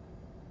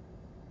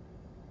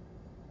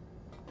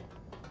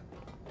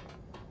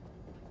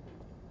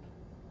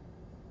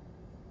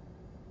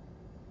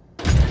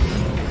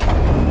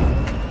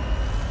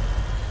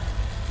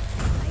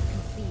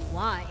can see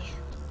why.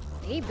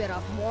 They bit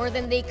off more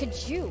than they could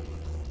chew.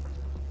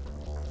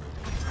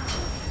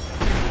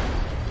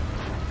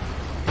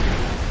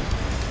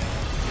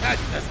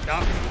 That's the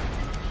stuff.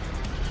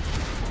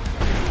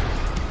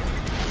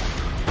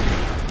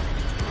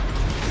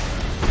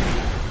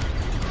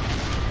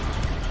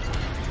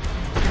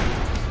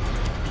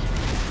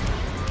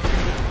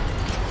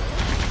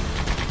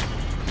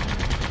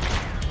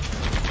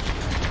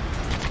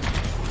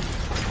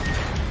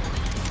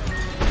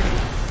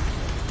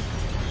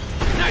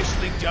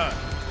 Nicely done!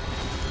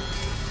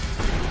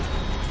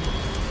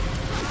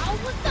 Oh,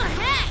 what the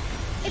heck?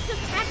 It's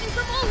attacking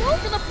from all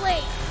over the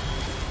place!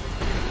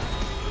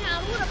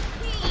 God, what a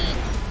pain!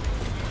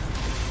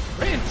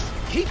 Prince,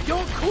 keep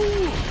your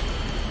cool!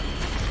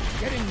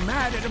 Getting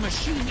mad at a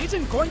machine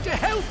isn't going to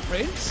help,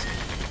 Prince!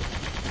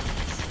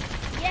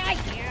 Yeah.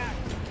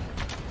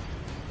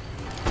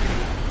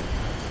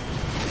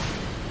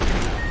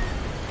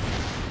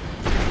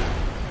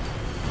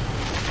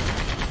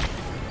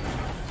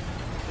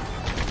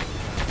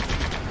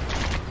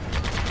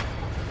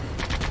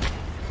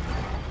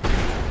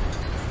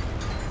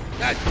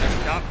 That's the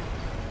stuff.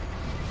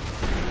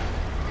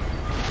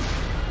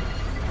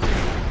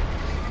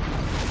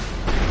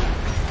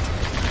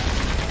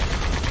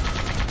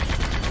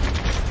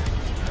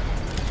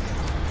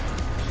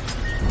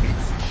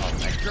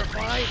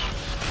 Electrified?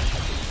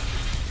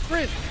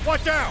 Prince,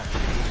 watch out!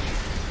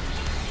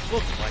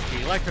 Looks like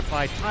the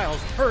electrified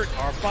tiles hurt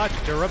our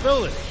bot's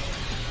durability.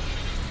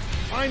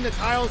 Find the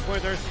tiles where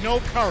there's no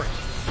current.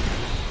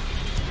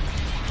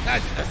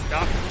 That's the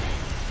stuff.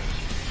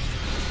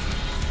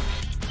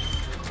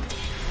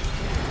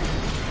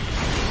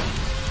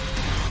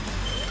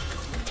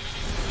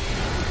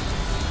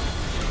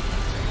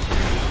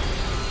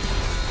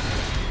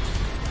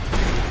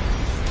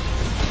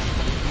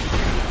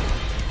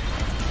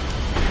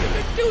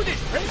 Do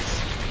this,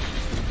 Prince!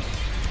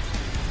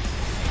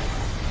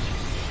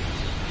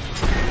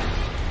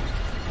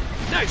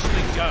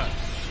 Nicely done!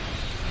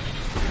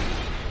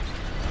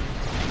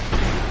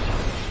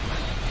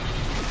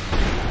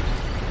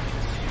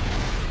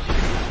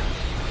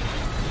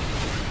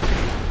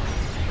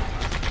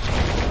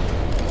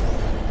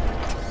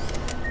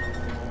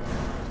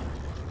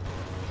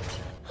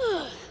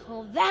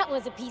 Well, that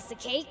was a piece of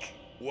cake.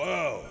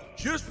 Wow,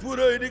 just what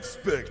I'd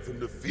expect from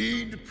the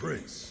Fiend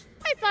Prince.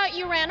 I thought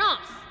you ran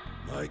off.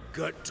 My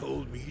gut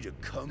told me to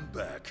come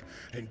back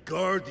and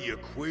guard the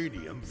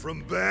Aquanium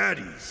from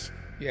baddies.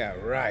 Yeah,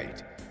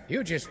 right.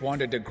 You just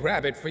wanted to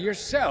grab it for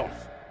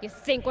yourself. You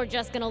think we're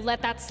just gonna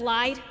let that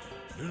slide?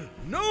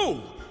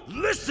 No!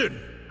 Listen!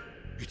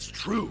 It's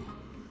true.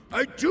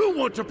 I do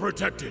want to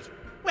protect it.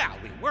 Well,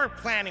 we were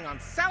planning on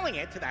selling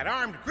it to that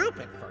armed group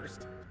at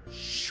first.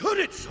 Shut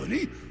it,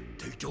 Sonny!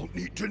 They don't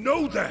need to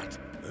know that.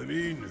 I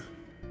mean,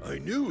 I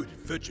knew it'd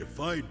fetch a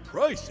fine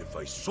price if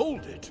I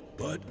sold it,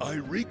 but I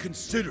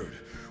reconsidered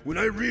when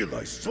I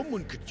realized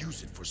someone could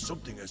use it for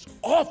something as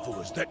awful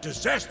as that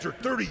disaster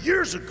 30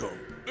 years ago.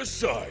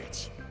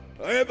 Besides,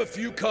 I have a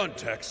few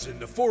contacts in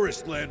the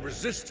Forestland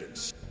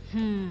Resistance.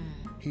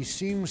 He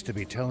seems to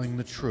be telling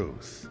the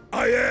truth.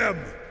 I am!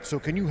 So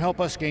can you help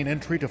us gain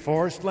entry to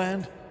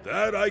Forestland?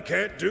 That I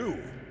can't do.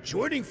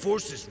 Joining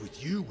forces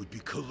with you would be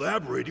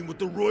collaborating with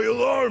the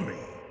Royal Army.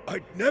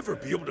 I'd never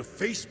be able to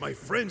face my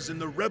friends in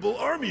the Rebel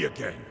Army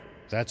again.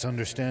 That's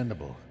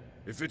understandable.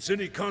 If it's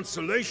any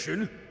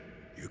consolation,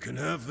 you can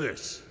have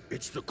this.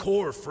 It's the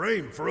core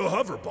frame for a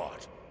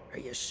hoverbot. Are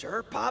you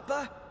sure,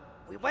 Papa?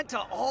 We went to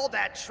all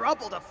that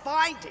trouble to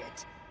find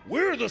it.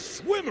 We're the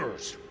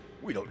swimmers.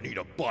 We don't need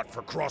a bot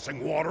for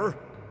crossing water.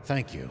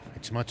 Thank you.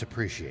 It's much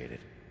appreciated.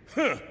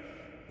 Huh.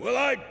 Well,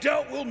 I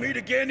doubt we'll meet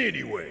again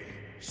anyway.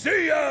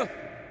 See ya!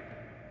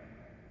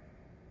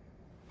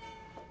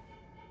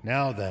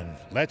 Now then,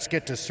 let's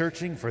get to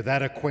searching for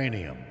that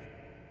Aquanium.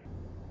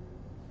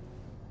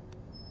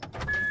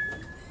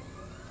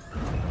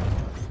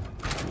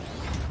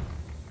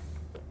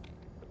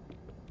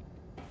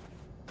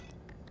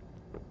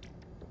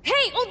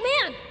 Hey, old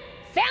man!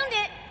 Found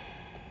it!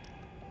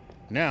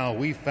 Now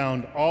we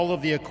found all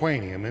of the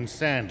Aquanium in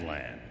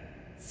Sandland.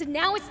 So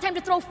now it's time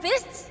to throw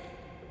fists?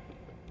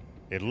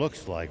 It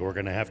looks like we're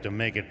gonna have to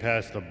make it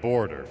past the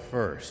border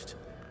first.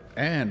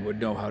 Anne would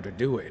know how to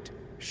do it.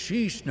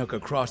 She snuck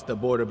across the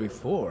border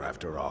before,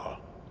 after all.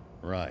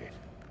 Right.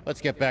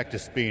 Let's get back to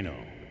Spino.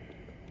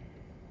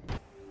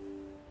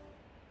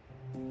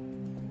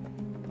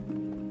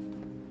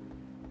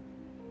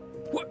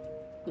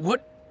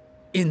 What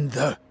in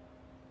the...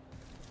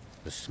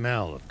 The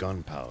smell of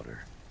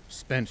gunpowder.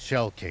 Spent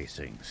shell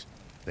casings.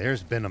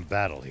 There's been a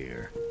battle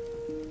here.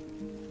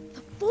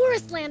 The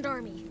Forestland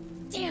Army!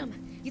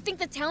 Damn, you think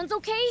the town's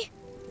okay?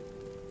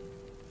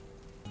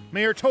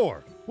 Mayor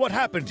Tor, what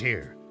happened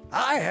here?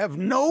 I have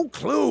no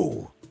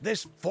clue.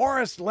 This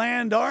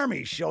Forestland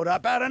Army showed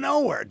up out of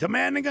nowhere,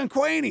 demanding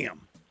Aquanium.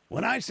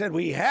 When I said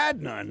we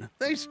had none,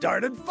 they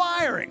started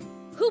firing.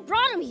 Who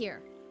brought him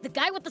here? The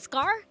guy with the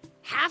scar?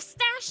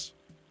 Half-stash?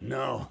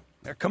 No,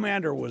 their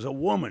commander was a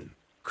woman,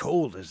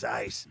 cold as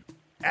ice, and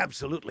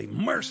absolutely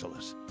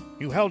merciless.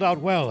 You held out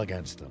well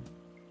against them.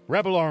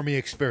 Rebel Army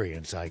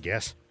experience, I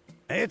guess.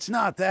 It's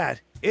not that.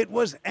 It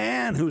was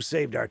Anne who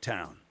saved our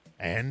town.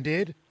 Anne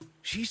did?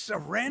 She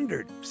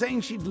surrendered,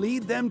 saying she'd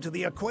lead them to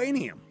the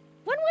Aquanium.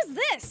 When was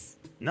this?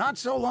 Not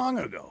so long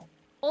ago.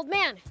 Old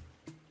man,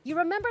 you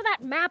remember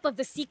that map of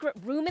the secret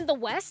room in the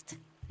west?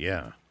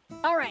 Yeah.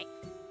 All right.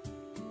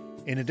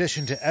 In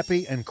addition to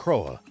Epi and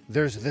Kroa,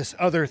 there's this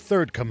other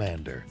third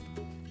commander.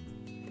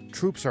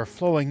 Troops are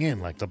flowing in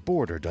like the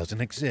border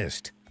doesn't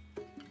exist.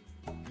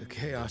 The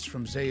chaos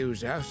from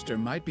Zeu's ouster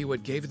might be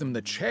what gave them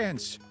the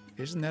chance.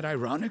 Isn't that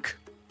ironic?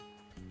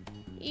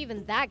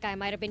 Even that guy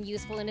might have been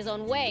useful in his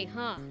own way,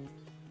 huh?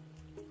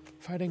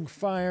 Fighting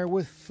fire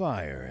with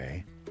fire,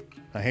 eh?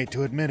 I hate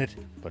to admit it,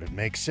 but it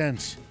makes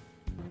sense.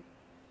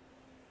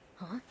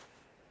 Huh?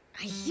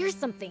 I hear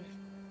something.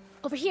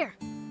 Over here.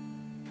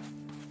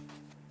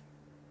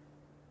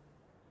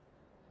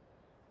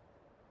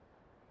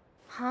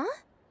 Huh?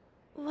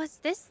 Was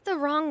this the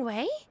wrong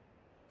way?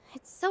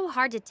 It's so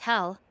hard to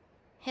tell.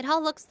 It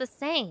all looks the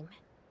same.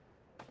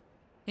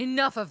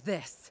 Enough of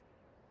this!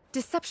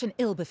 Deception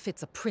ill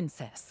befits a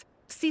princess.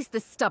 Cease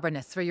this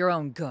stubbornness for your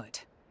own good.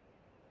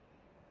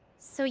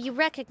 So you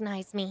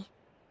recognize me?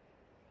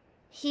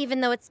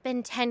 Even though it's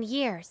been 10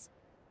 years.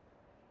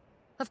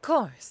 Of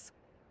course.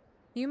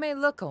 You may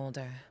look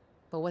older,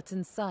 but what's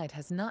inside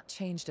has not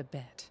changed a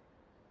bit.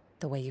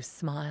 The way you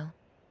smile,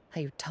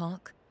 how you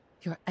talk,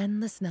 your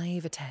endless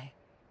naivete.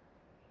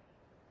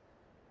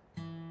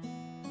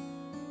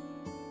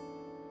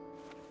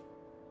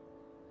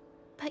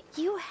 But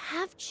you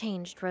have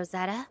changed,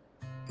 Rosetta.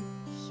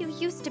 You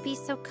used to be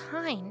so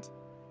kind.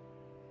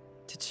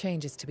 To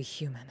change is to be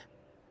human.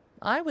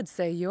 I would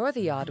say you're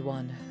the odd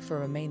one for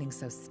remaining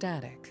so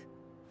static.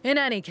 In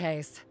any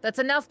case, that's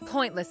enough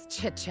pointless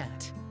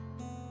chit-chat.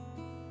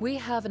 We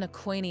have an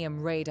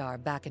Aquanium radar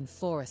back in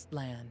Forest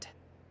Land.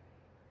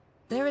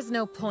 There is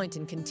no point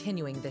in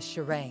continuing this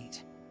charade.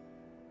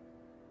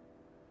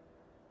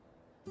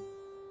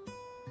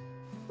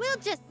 We'll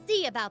just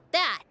see about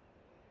that.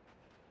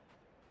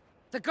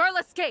 The girl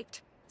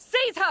escaped!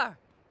 Seize her!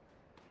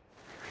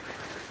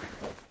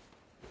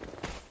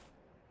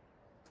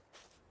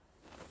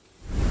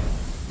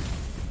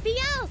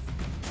 Biels!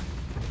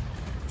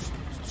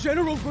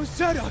 General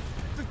Rosetta!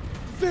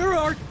 There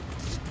are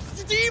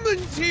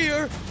demons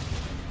here!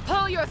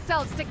 Pull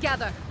yourselves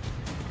together!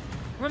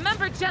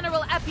 Remember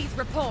General Epi's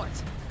report.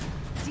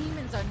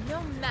 Demons are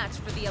no match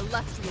for the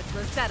illustrious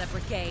Rosetta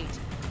Brigade.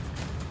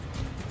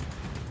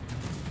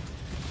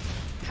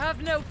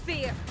 Have no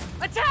fear!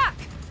 Attack!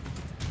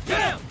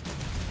 Damn!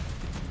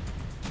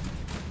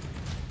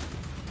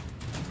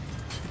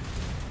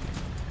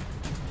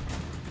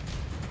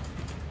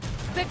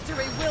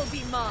 Victory will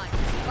be mine,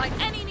 by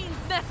any means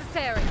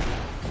necessary!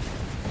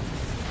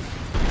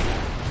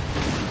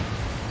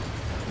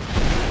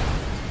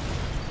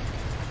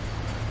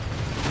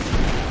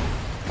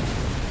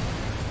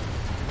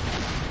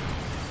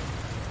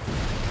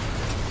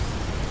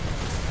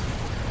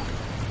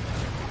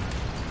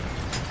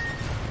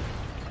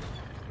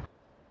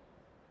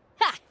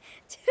 Ha!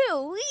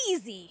 Too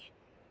easy!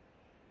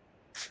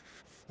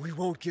 We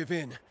won't give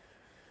in.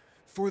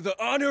 For the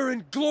honor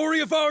and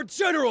glory of our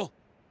general!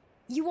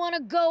 You wanna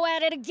go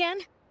at it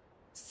again?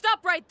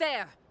 Stop right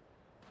there!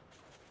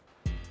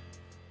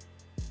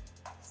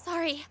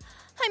 Sorry,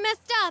 I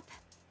messed up.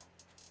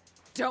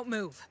 Don't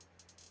move.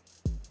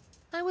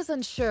 I was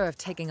unsure if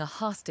taking a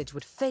hostage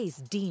would phase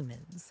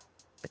demons,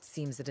 but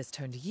seems it has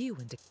turned you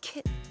into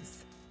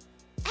kittens.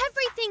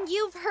 Everything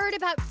you've heard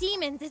about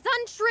demons is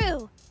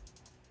untrue.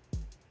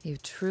 You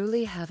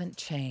truly haven't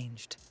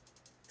changed.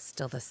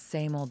 Still the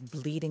same old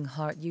bleeding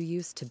heart you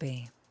used to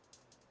be.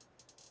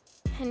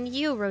 And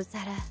you,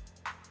 Rosetta.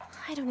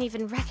 I don't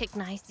even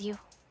recognize you.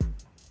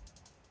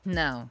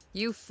 No,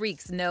 you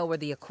freaks know where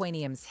the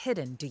Aquanium's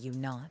hidden, do you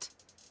not?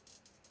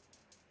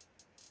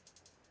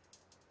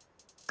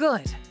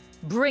 Good.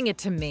 Bring it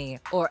to me,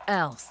 or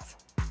else.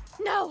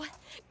 No!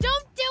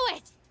 Don't do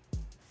it!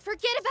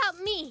 Forget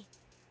about me!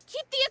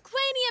 Keep the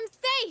Aquanium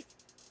safe!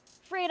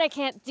 Afraid I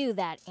can't do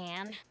that,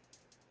 Anne.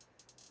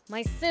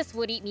 My sis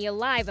would eat me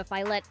alive if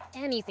I let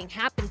anything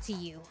happen to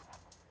you.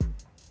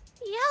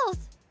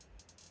 Yells!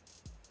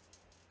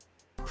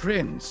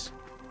 Prince.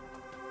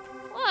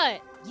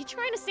 What? You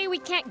trying to say we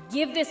can't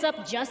give this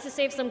up just to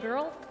save some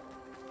girl?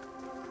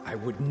 I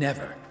would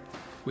never.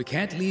 We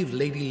can't leave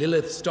Lady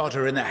Lilith's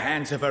daughter in the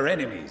hands of her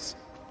enemies.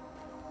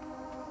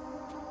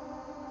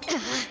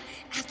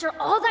 After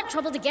all that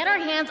trouble to get our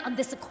hands on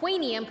this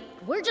Aquanium,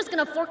 we're just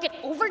gonna fork it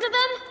over to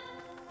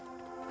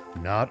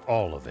them? Not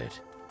all of it.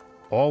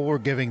 All we're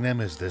giving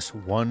them is this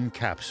one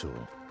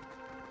capsule.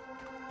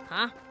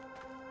 Huh?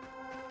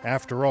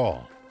 After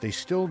all, they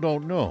still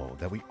don't know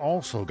that we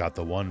also got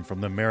the one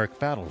from the Merrick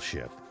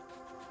battleship.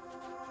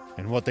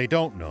 And what they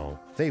don't know,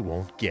 they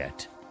won't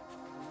get.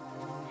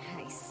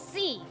 I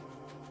see.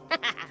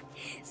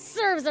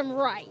 Serves them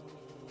right.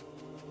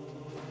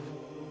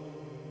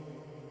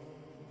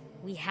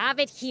 We have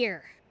it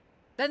here.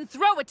 Then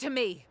throw it to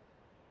me!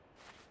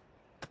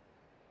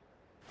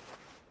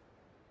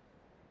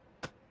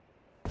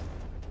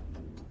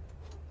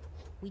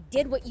 We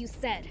did what you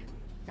said.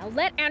 Now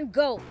let Anne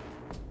go.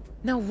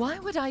 Now why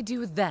would I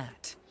do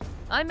that?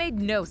 I made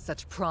no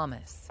such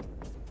promise.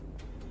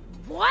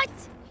 What?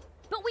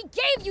 But we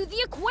gave you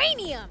the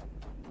Aquanium!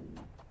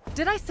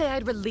 Did I say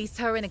I'd release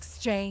her in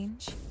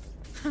exchange?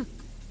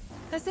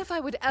 As if I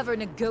would ever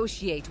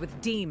negotiate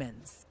with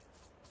demons.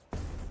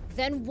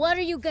 Then what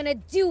are you gonna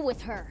do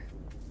with her?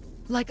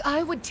 Like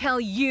I would tell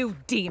you,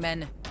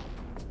 demon!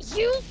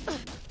 You...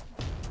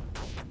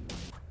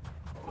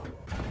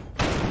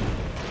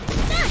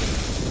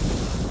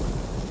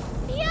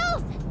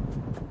 Niels!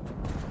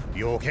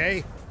 You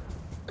okay?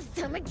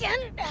 Them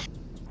again?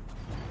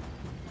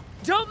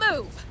 Don't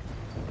move!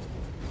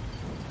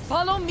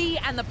 Follow me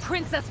and the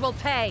princess will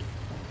pay!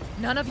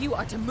 None of you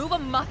are to move a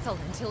muscle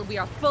until we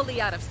are fully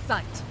out of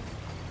sight.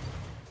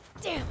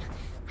 Damn!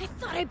 I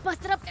thought I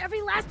busted up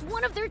every last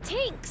one of their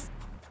tanks!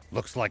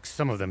 Looks like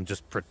some of them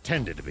just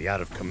pretended to be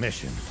out of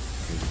commission.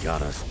 They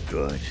got us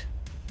good.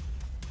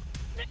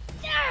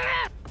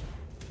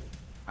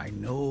 I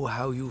know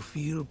how you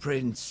feel,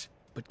 Prince,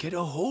 but get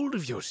a hold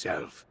of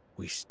yourself.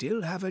 We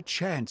still have a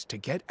chance to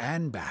get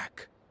Anne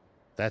back.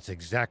 That's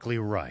exactly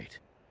right.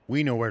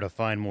 We know where to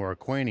find more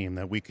Aquanium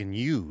that we can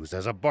use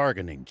as a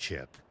bargaining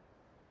chip.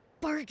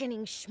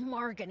 Bargaining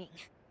schmargaining.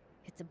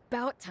 It's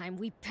about time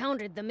we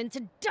pounded them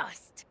into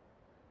dust.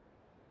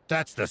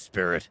 That's the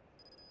spirit.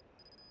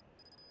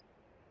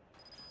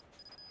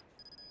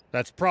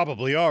 That's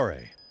probably Are.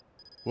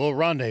 We'll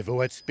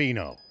rendezvous at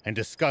Spino and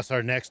discuss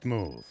our next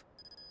move.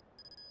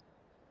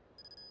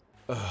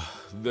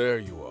 there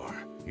you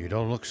are. You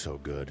don't look so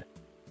good.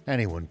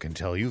 Anyone can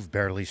tell you've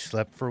barely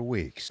slept for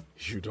weeks.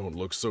 You don't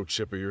look so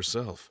chipper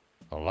yourself.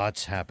 A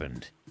lot's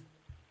happened.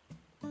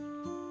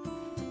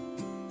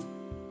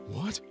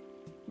 What?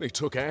 They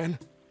took Anne?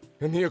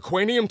 And the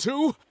Aquanium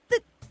too?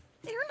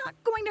 They're not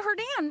going to hurt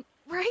Anne,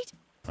 right?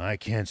 I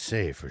can't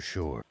say for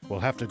sure. We'll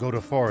have to go to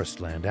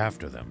Forestland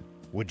after them.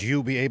 Would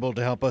you be able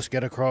to help us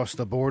get across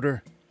the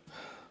border?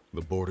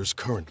 The border's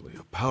currently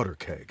a powder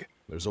keg.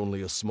 There's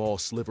only a small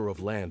sliver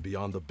of land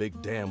beyond the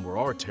big dam where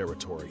our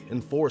territory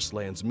and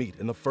Forestlands meet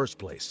in the first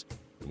place.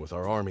 And with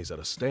our armies at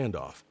a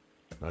standoff,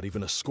 not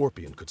even a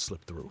scorpion could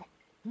slip through.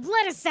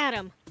 Let us at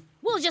him!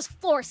 We'll just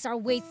force our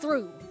way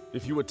through.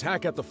 If you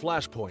attack at the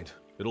flashpoint,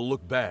 it'll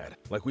look bad,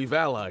 like we've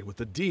allied with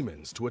the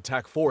demons to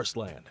attack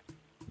Forestland.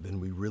 Then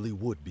we really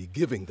would be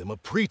giving them a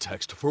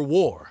pretext for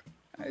war.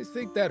 I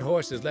think that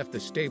horse has left the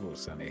stable,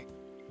 Sonny.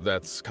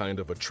 That's kind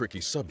of a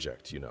tricky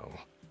subject, you know.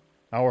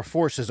 Our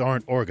forces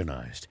aren't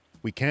organized.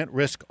 We can't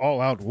risk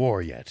all-out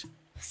war yet.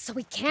 So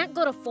we can't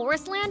go to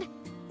Forestland?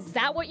 Is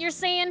that what you're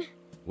saying?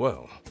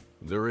 Well,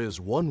 there is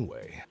one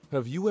way.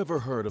 Have you ever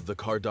heard of the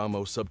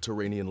Cardamo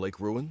subterranean lake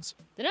ruins?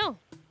 Dunno.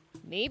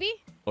 Maybe?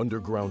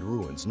 Underground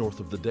ruins north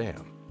of the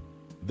dam.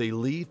 They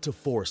lead to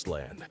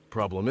Forestland.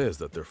 Problem is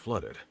that they're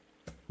flooded.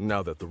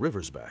 Now that the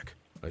river's back,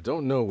 I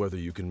don't know whether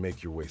you can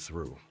make your way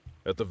through.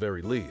 At the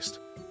very least,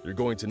 you're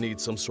going to need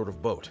some sort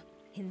of boat.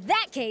 In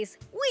that case,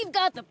 we've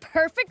got the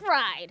perfect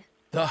ride.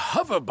 The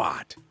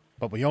hoverbot!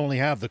 But we only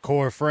have the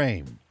core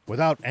frame.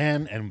 Without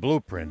Anne and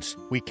blueprints,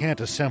 we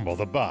can't assemble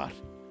the bot.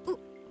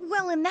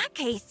 Well, in that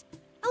case,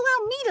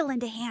 allow me to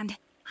lend a hand.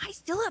 I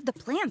still have the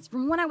plans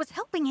from when I was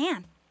helping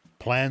Anne.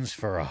 Plans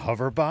for a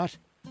hoverbot?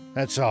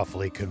 That's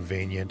awfully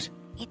convenient.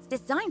 It's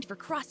designed for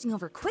crossing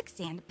over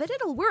quicksand, but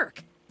it'll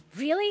work.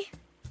 Really?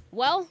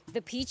 Well,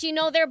 the Peachy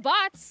know their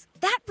bots.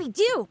 That we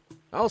do.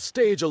 I'll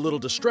stage a little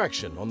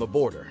distraction on the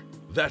border.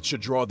 That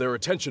should draw their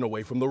attention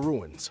away from the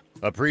ruins.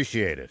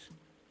 Appreciate it.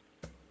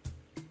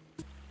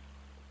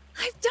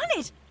 I've done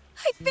it!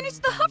 I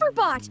finished the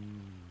hoverbot!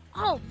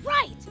 All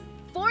right!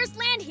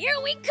 Forestland, here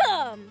we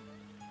come!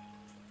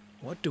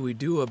 What do we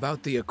do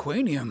about the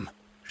Aquanium?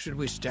 Should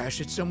we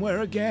stash it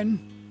somewhere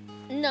again?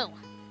 No.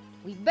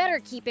 We better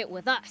keep it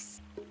with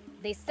us.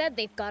 They said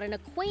they've got an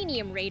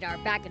Aquanium radar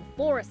back in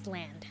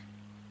Forestland.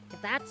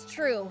 If that's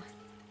true,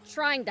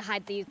 trying to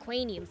hide the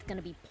Aquanium's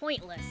gonna be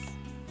pointless.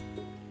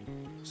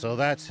 So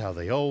that's how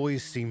they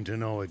always seem to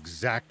know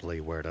exactly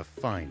where to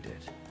find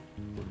it.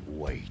 But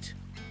wait.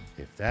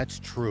 If that's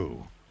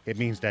true, it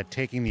means that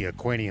taking the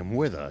Aquanium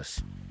with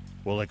us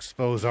will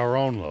expose our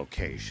own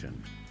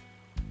location.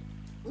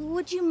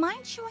 Would you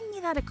mind showing me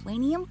that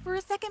Aquanium for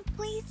a second,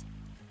 please?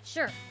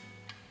 Sure.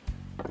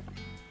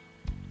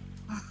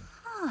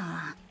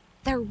 Huh.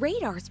 Their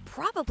radar's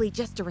probably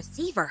just a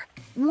receiver,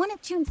 one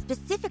attuned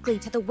specifically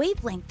to the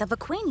wavelength of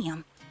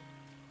Aquanium.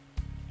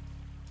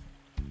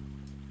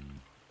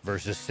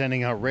 Versus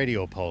sending out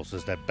radio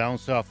pulses that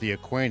bounce off the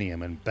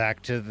Aquanium and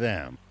back to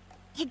them.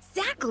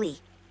 Exactly!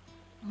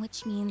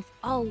 Which means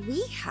all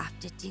we have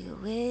to do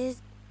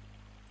is...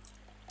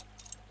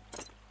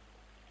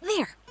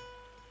 There!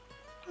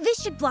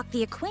 This should block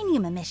the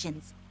Aquanium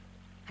emissions.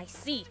 I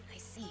see.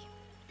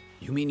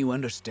 You mean you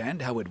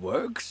understand how it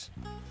works?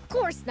 Of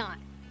course not.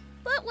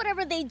 But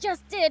whatever they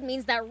just did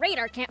means that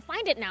radar can't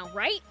find it now,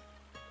 right?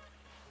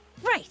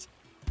 Right.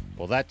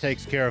 Well, that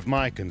takes care of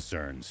my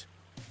concerns.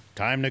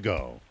 Time to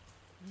go.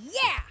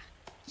 Yeah!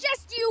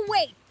 Just you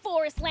wait,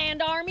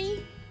 Forestland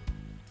Army!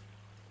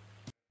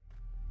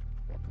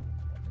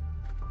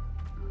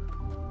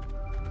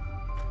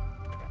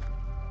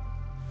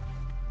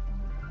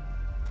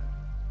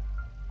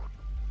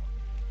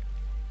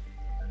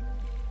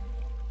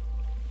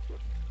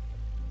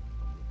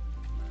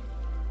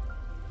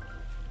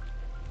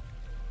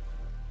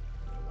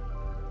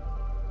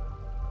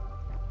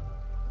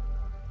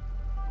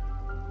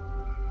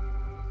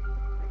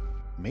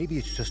 Maybe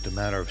it's just a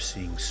matter of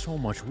seeing so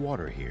much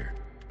water here,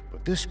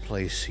 but this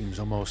place seems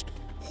almost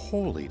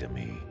holy to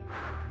me.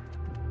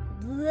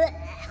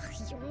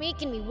 Blech, you're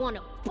making me want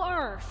to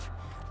barf.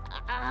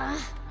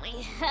 My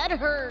head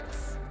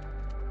hurts.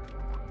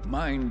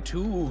 Mine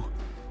too.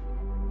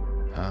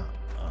 Huh?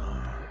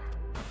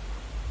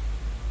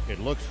 It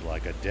looks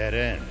like a dead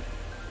end.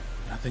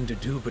 Nothing to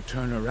do but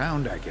turn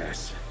around, I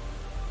guess.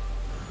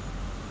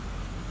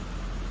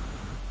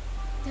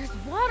 There's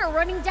water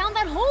running down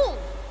that hole.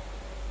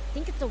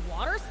 Think it's a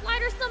water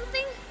slide or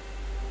something?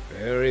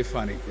 Very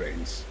funny,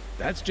 Prince.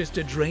 That's just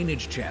a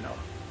drainage channel.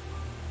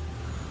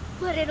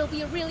 But it'll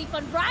be a really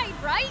fun ride,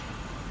 right?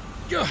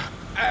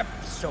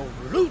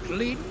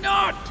 Absolutely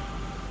not!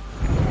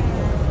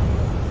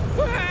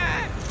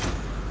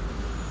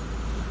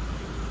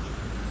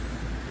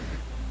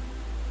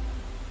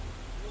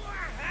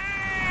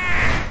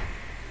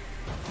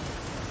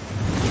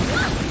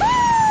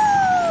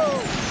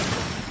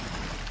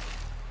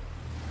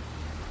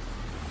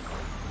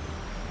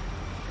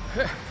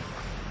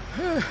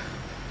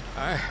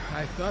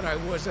 I thought I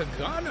was a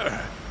goner.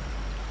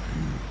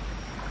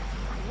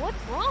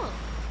 What's wrong?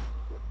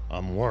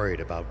 I'm worried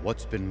about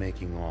what's been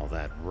making all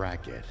that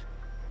racket.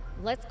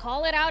 Let's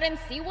call it out and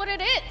see what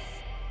it is.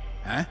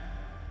 Huh?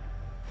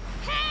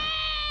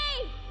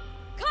 Hey!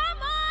 Come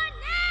on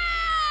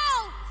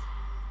out!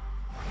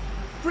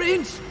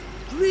 Prince,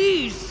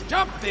 please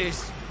stop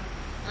this!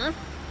 Huh?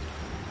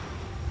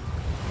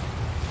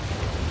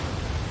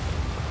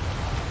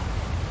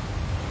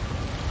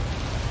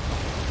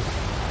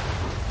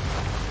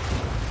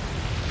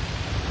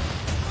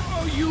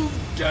 Oh,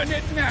 you've done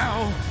it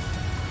now!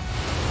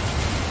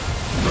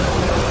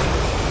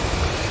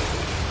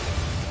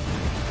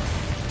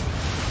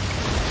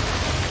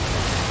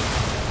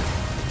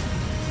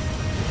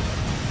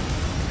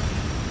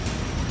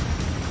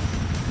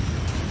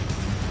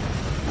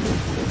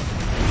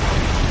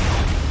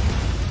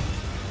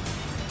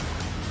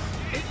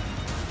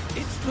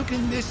 It's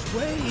looking this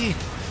way.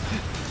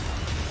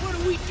 What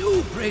do we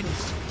do,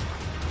 Prince?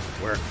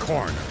 We're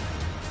cornered.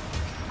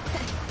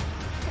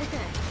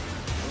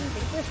 Didn't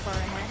think this far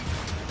ahead.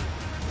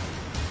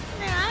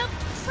 Nah,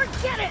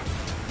 forget it!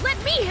 Let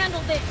me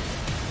handle this!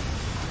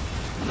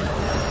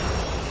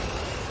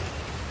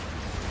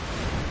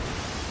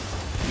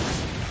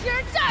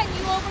 You're done,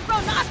 you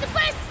overgrown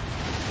octopus!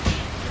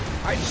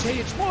 I'd say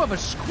it's more of a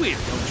squid,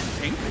 don't you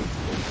think?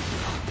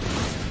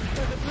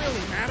 Does it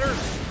really matter?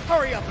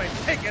 Hurry up and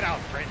take it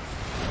out, Prince.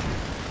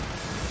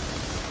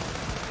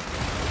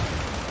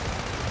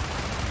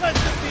 Let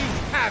the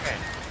beast have it!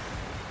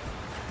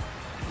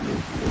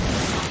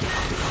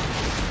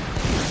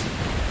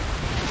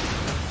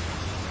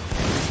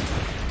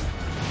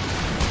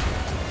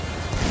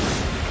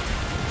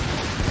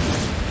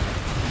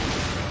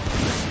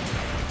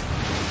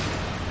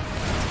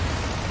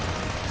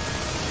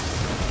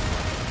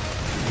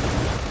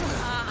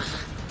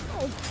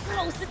 Oh,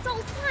 gross, it's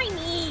all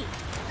slimy!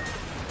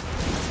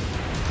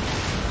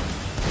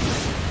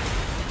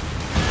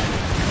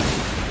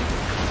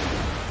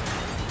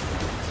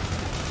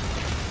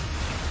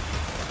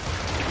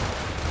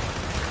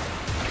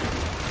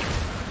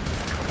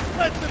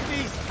 Let the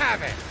beast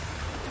have it!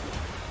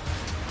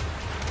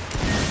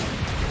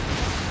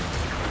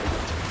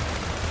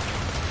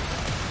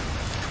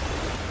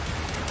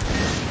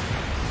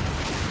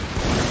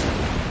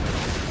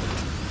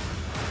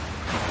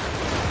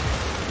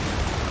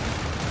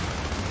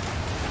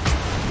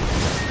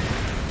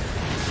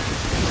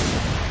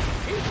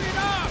 Keep it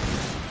up!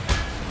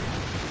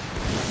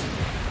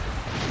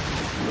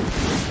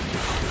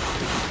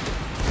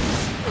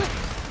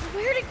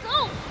 Where'd it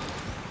go?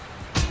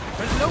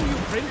 Below you,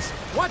 Prince!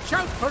 Watch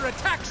out for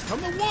attacks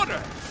from the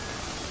water!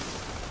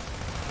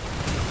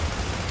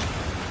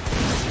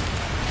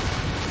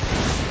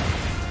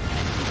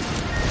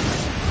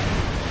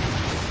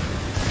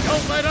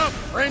 Don't let up,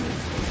 Prince!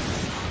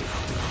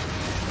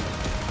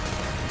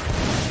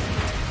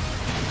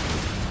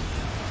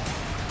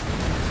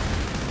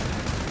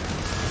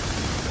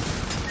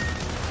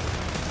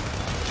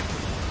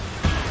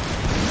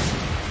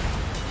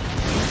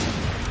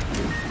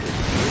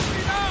 Keep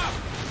it up!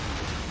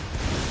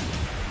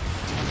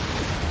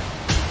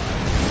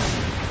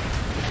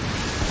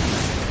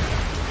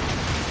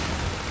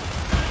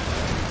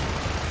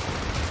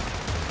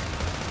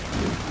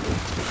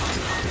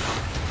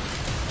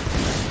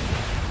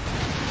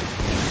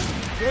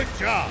 Good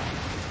job!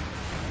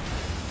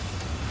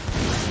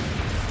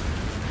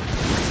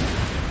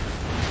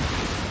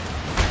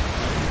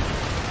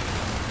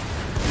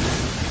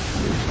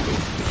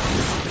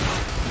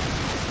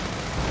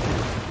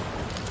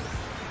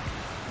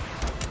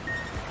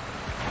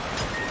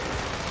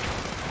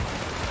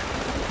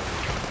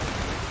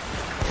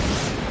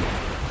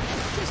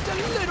 Just a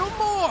little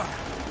more!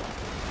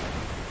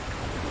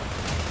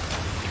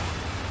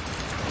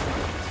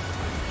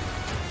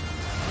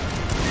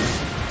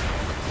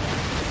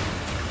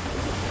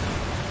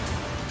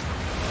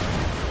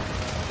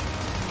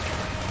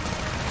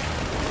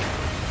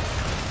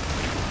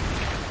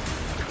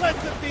 Let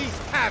the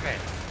beast have it!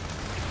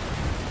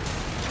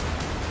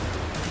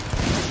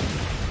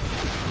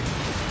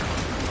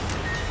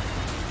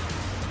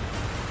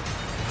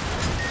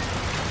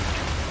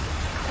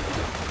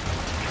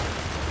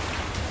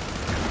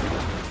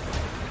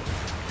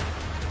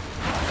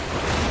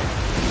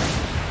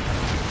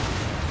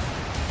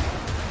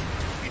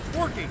 It's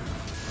working!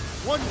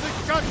 One good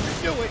shot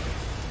should do it!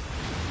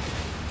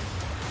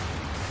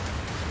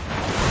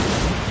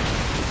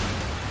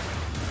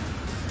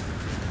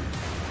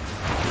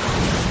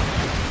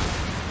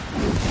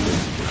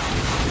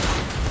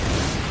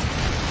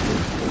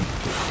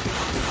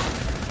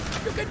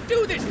 You can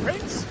do this,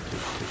 Prince!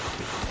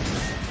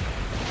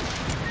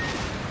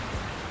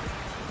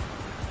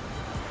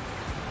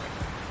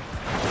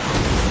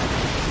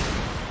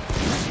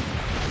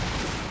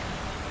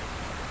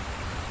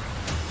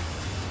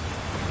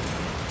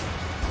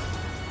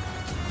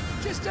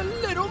 Just a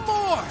little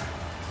more!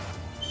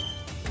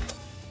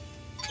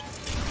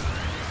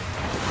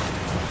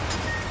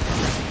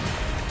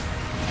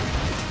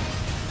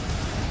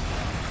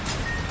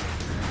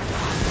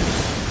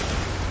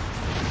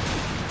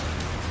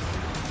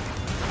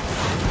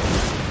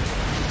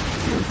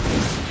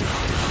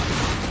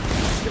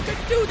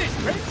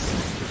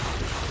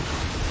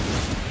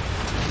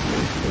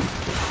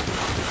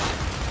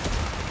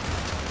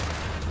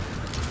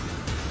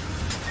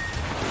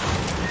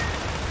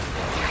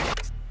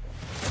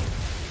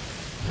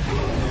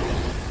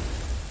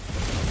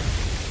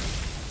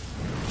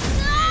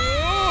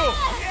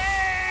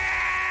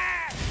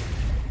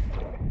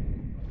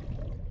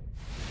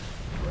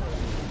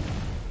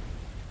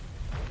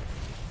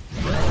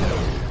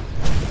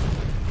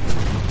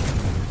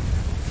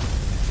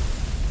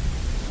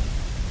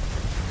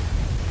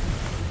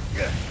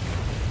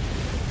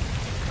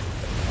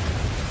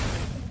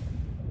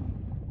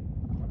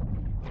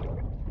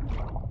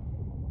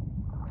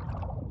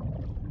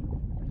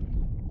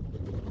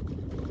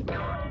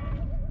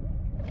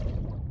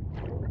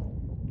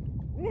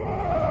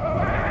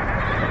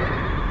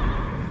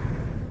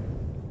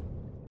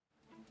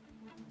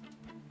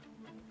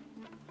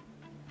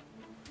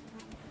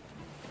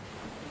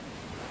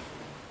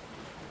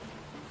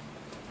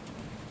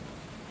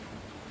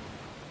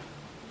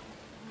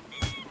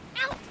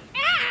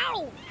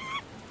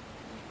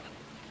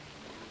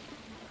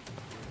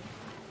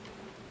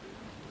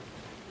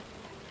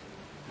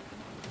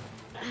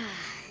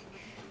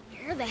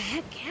 the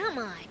heck am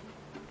I?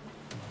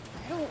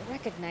 I don't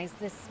recognize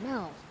this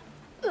smell.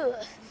 Ugh.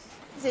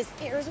 This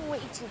air is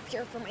way too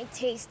pure for my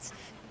tastes.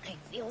 I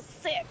feel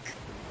sick.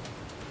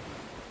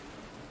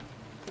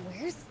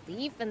 Where's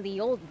Thief and the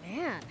old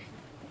man?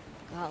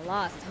 Got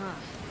lost, huh?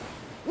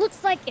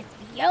 Looks like it's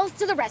BL's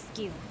to the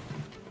rescue.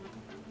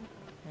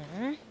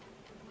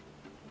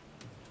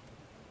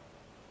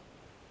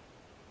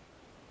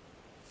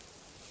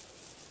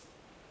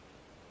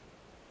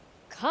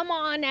 Come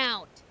on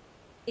out.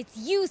 It's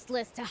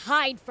useless to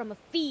hide from a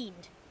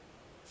fiend.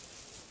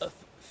 A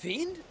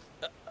fiend?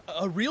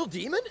 A real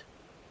demon?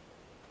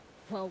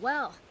 Well,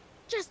 well.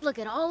 Just look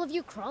at all of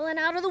you crawling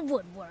out of the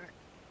woodwork.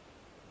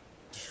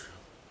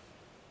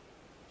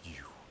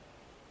 You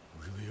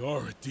really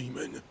are a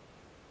demon.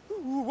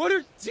 What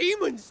are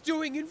demons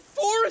doing in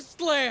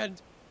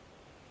Forestland?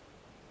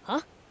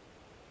 Huh?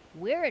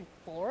 We're in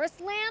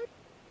Forestland?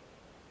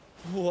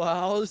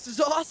 Wow, this is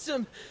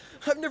awesome!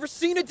 I've never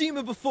seen a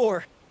demon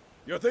before!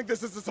 You think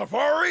this is a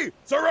safari?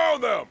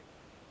 Surround them!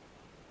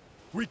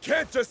 We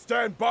can't just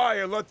stand by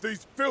and let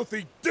these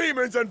filthy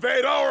demons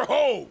invade our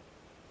home!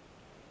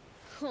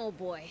 Oh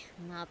boy,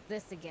 not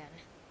this again.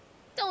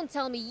 Don't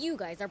tell me you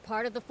guys are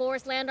part of the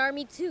Forestland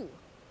Army too.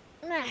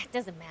 Nah,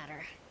 doesn't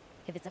matter.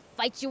 If it's a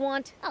fight you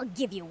want, I'll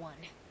give you one.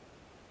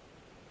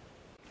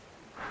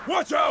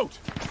 Watch out!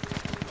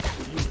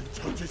 Demon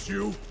touches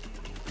you,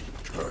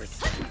 curse.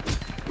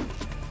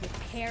 You're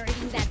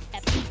parroting that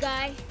Epi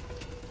guy?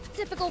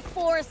 Typical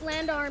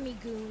Forestland Army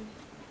goon.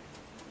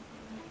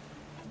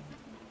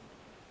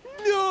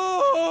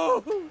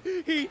 No!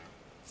 He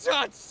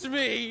touched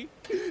me!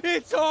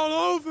 It's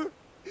all over!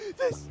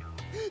 This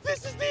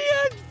is the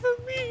end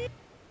for me!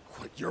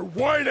 Quit your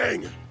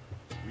whining!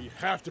 We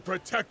have to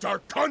protect our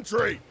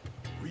country!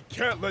 We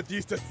can't let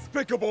these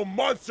despicable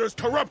monsters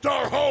corrupt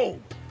our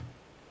home!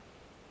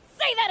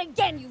 Say that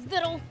again, you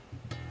little...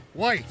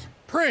 Wait!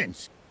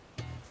 Prince!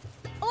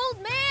 Old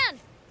man!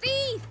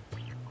 Thief!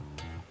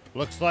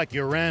 Looks like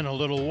you ran a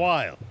little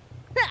wild.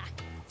 Ha!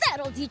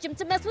 That'll teach him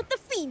to mess with the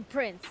Fiend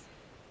Prince!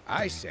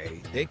 I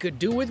say they could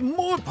do with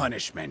more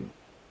punishment.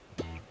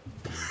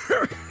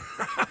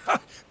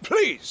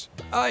 Please,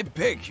 I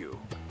beg you,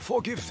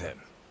 forgive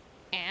them.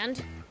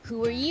 And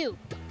who are you?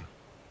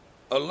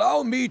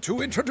 Allow me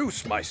to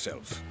introduce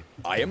myself.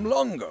 I am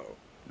Longo,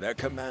 their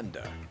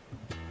commander.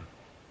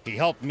 He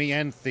helped me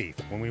and Thief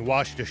when we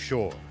washed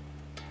ashore.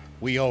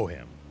 We owe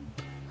him.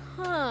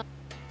 Huh.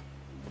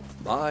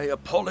 My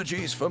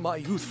apologies for my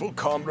youthful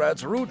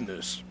comrade's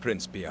rudeness,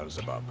 Prince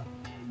Beelzebub.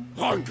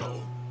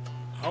 Longo,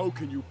 how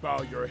can you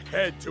bow your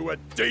head to a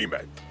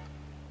demon?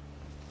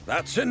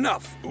 That's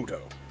enough,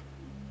 Udo.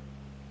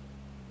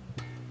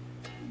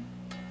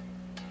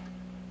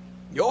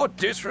 Your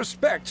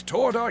disrespect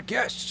toward our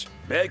guests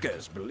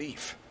beggars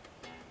belief.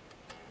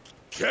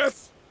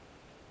 Guests?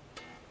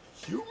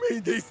 You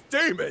mean these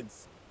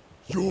demons?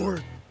 You're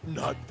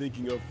not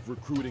thinking of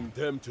recruiting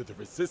them to the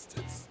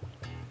Resistance.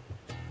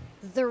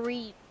 The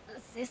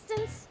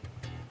Resistance?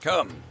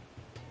 Come.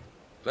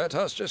 Let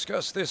us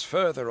discuss this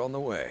further on the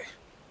way.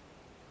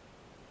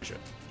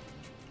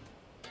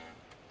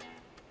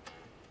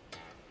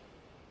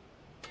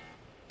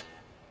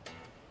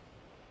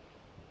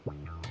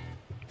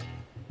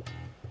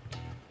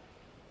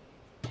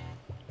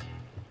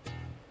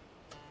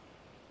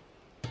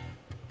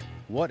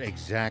 What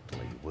exactly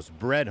was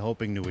Brett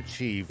hoping to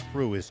achieve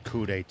through his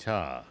coup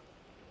d'etat?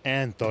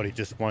 Anne thought he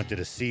just wanted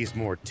to seize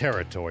more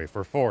territory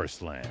for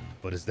Forestland,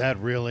 but is that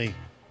really?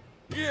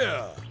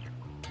 Yeah,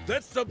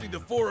 that's something the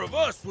four of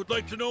us would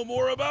like to know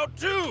more about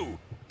too!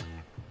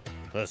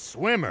 The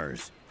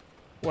swimmers?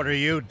 What are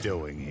you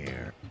doing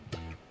here?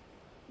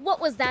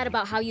 What was that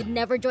about how you'd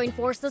never join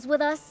forces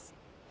with us?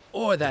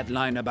 Or that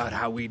line about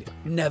how we'd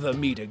never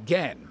meet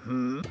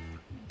again,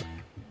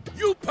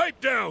 You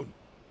pipe down!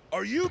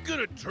 Are you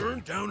gonna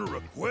turn down a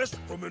request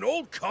from an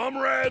old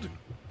comrade?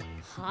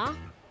 Huh?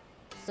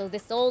 So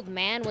this old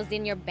man was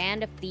in your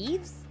band of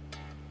thieves?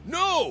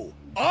 No!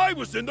 I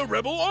was in the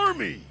rebel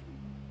army!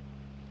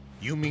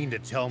 You mean to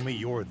tell me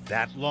you're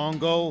that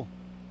Longo?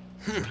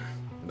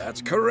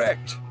 That's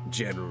correct,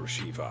 General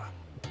Shiva.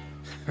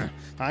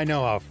 I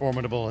know how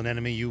formidable an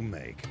enemy you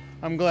make.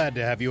 I'm glad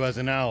to have you as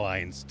an ally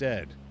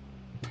instead.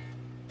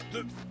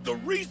 The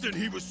reason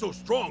he was so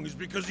strong is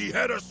because he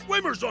had us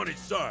swimmers on his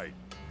side!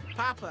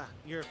 Papa,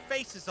 your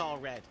face is all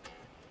red.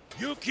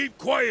 You keep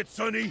quiet,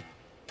 Sonny!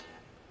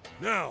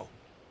 Now,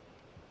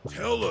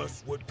 tell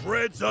us what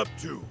Bread's up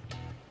to.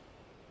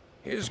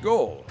 His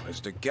goal is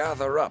to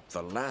gather up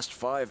the last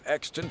 5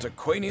 extant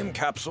Aquanium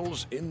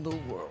capsules in the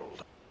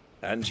world,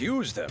 and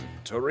use them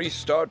to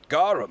restart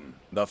Garum,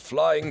 the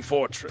Flying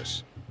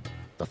Fortress.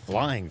 The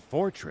Flying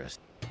Fortress?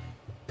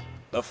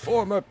 The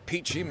former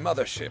Peachy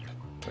mothership,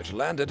 which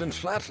landed in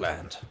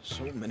Flatland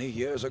so many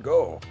years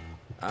ago,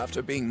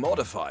 after being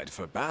modified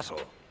for battle.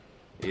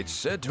 It's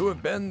said to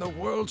have been the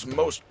world's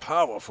most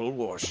powerful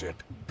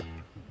warship.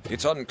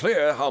 It's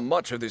unclear how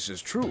much of this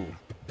is true,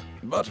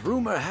 but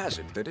rumor has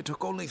it that it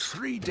took only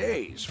 3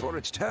 days for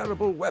its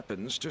terrible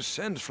weapons to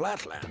send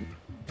Flatland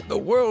The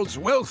world's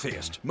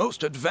wealthiest,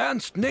 most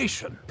advanced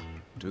nation.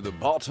 To the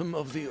bottom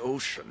of the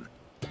ocean.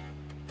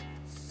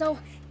 So,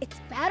 it's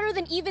better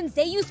than even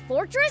Zeus's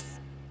fortress?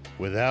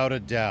 Without a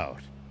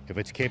doubt. If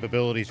its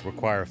capabilities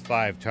require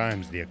 5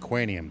 times the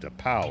Aquanium to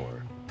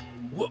power.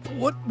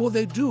 What will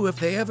they do if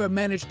they ever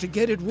manage to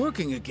get it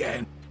working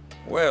again?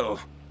 Well,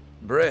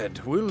 Bread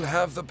will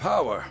have the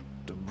power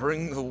to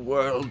bring the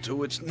world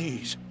to its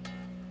knees.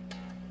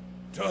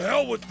 To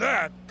hell with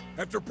that!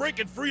 After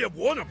breaking free of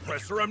one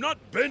oppressor, I'm not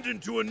bending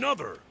to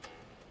another!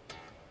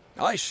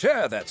 I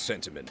share that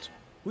sentiment,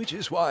 which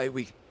is why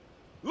we...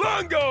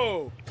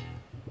 Longo!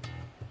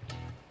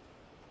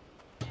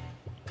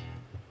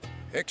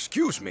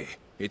 Excuse me.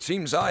 It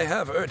seems I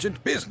have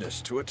urgent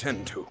business to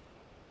attend to.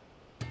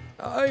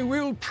 I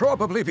will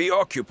probably be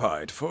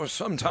occupied for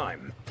some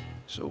time,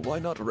 so why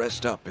not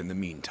rest up in the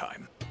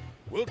meantime?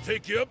 We'll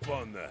take you up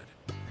on that.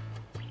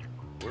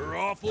 We're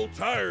awful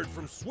tired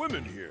from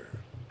swimming here.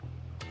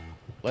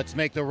 Let's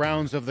make the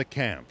rounds of the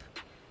camp.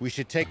 We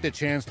should take the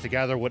chance to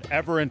gather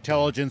whatever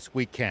intelligence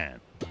we can.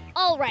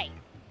 All right.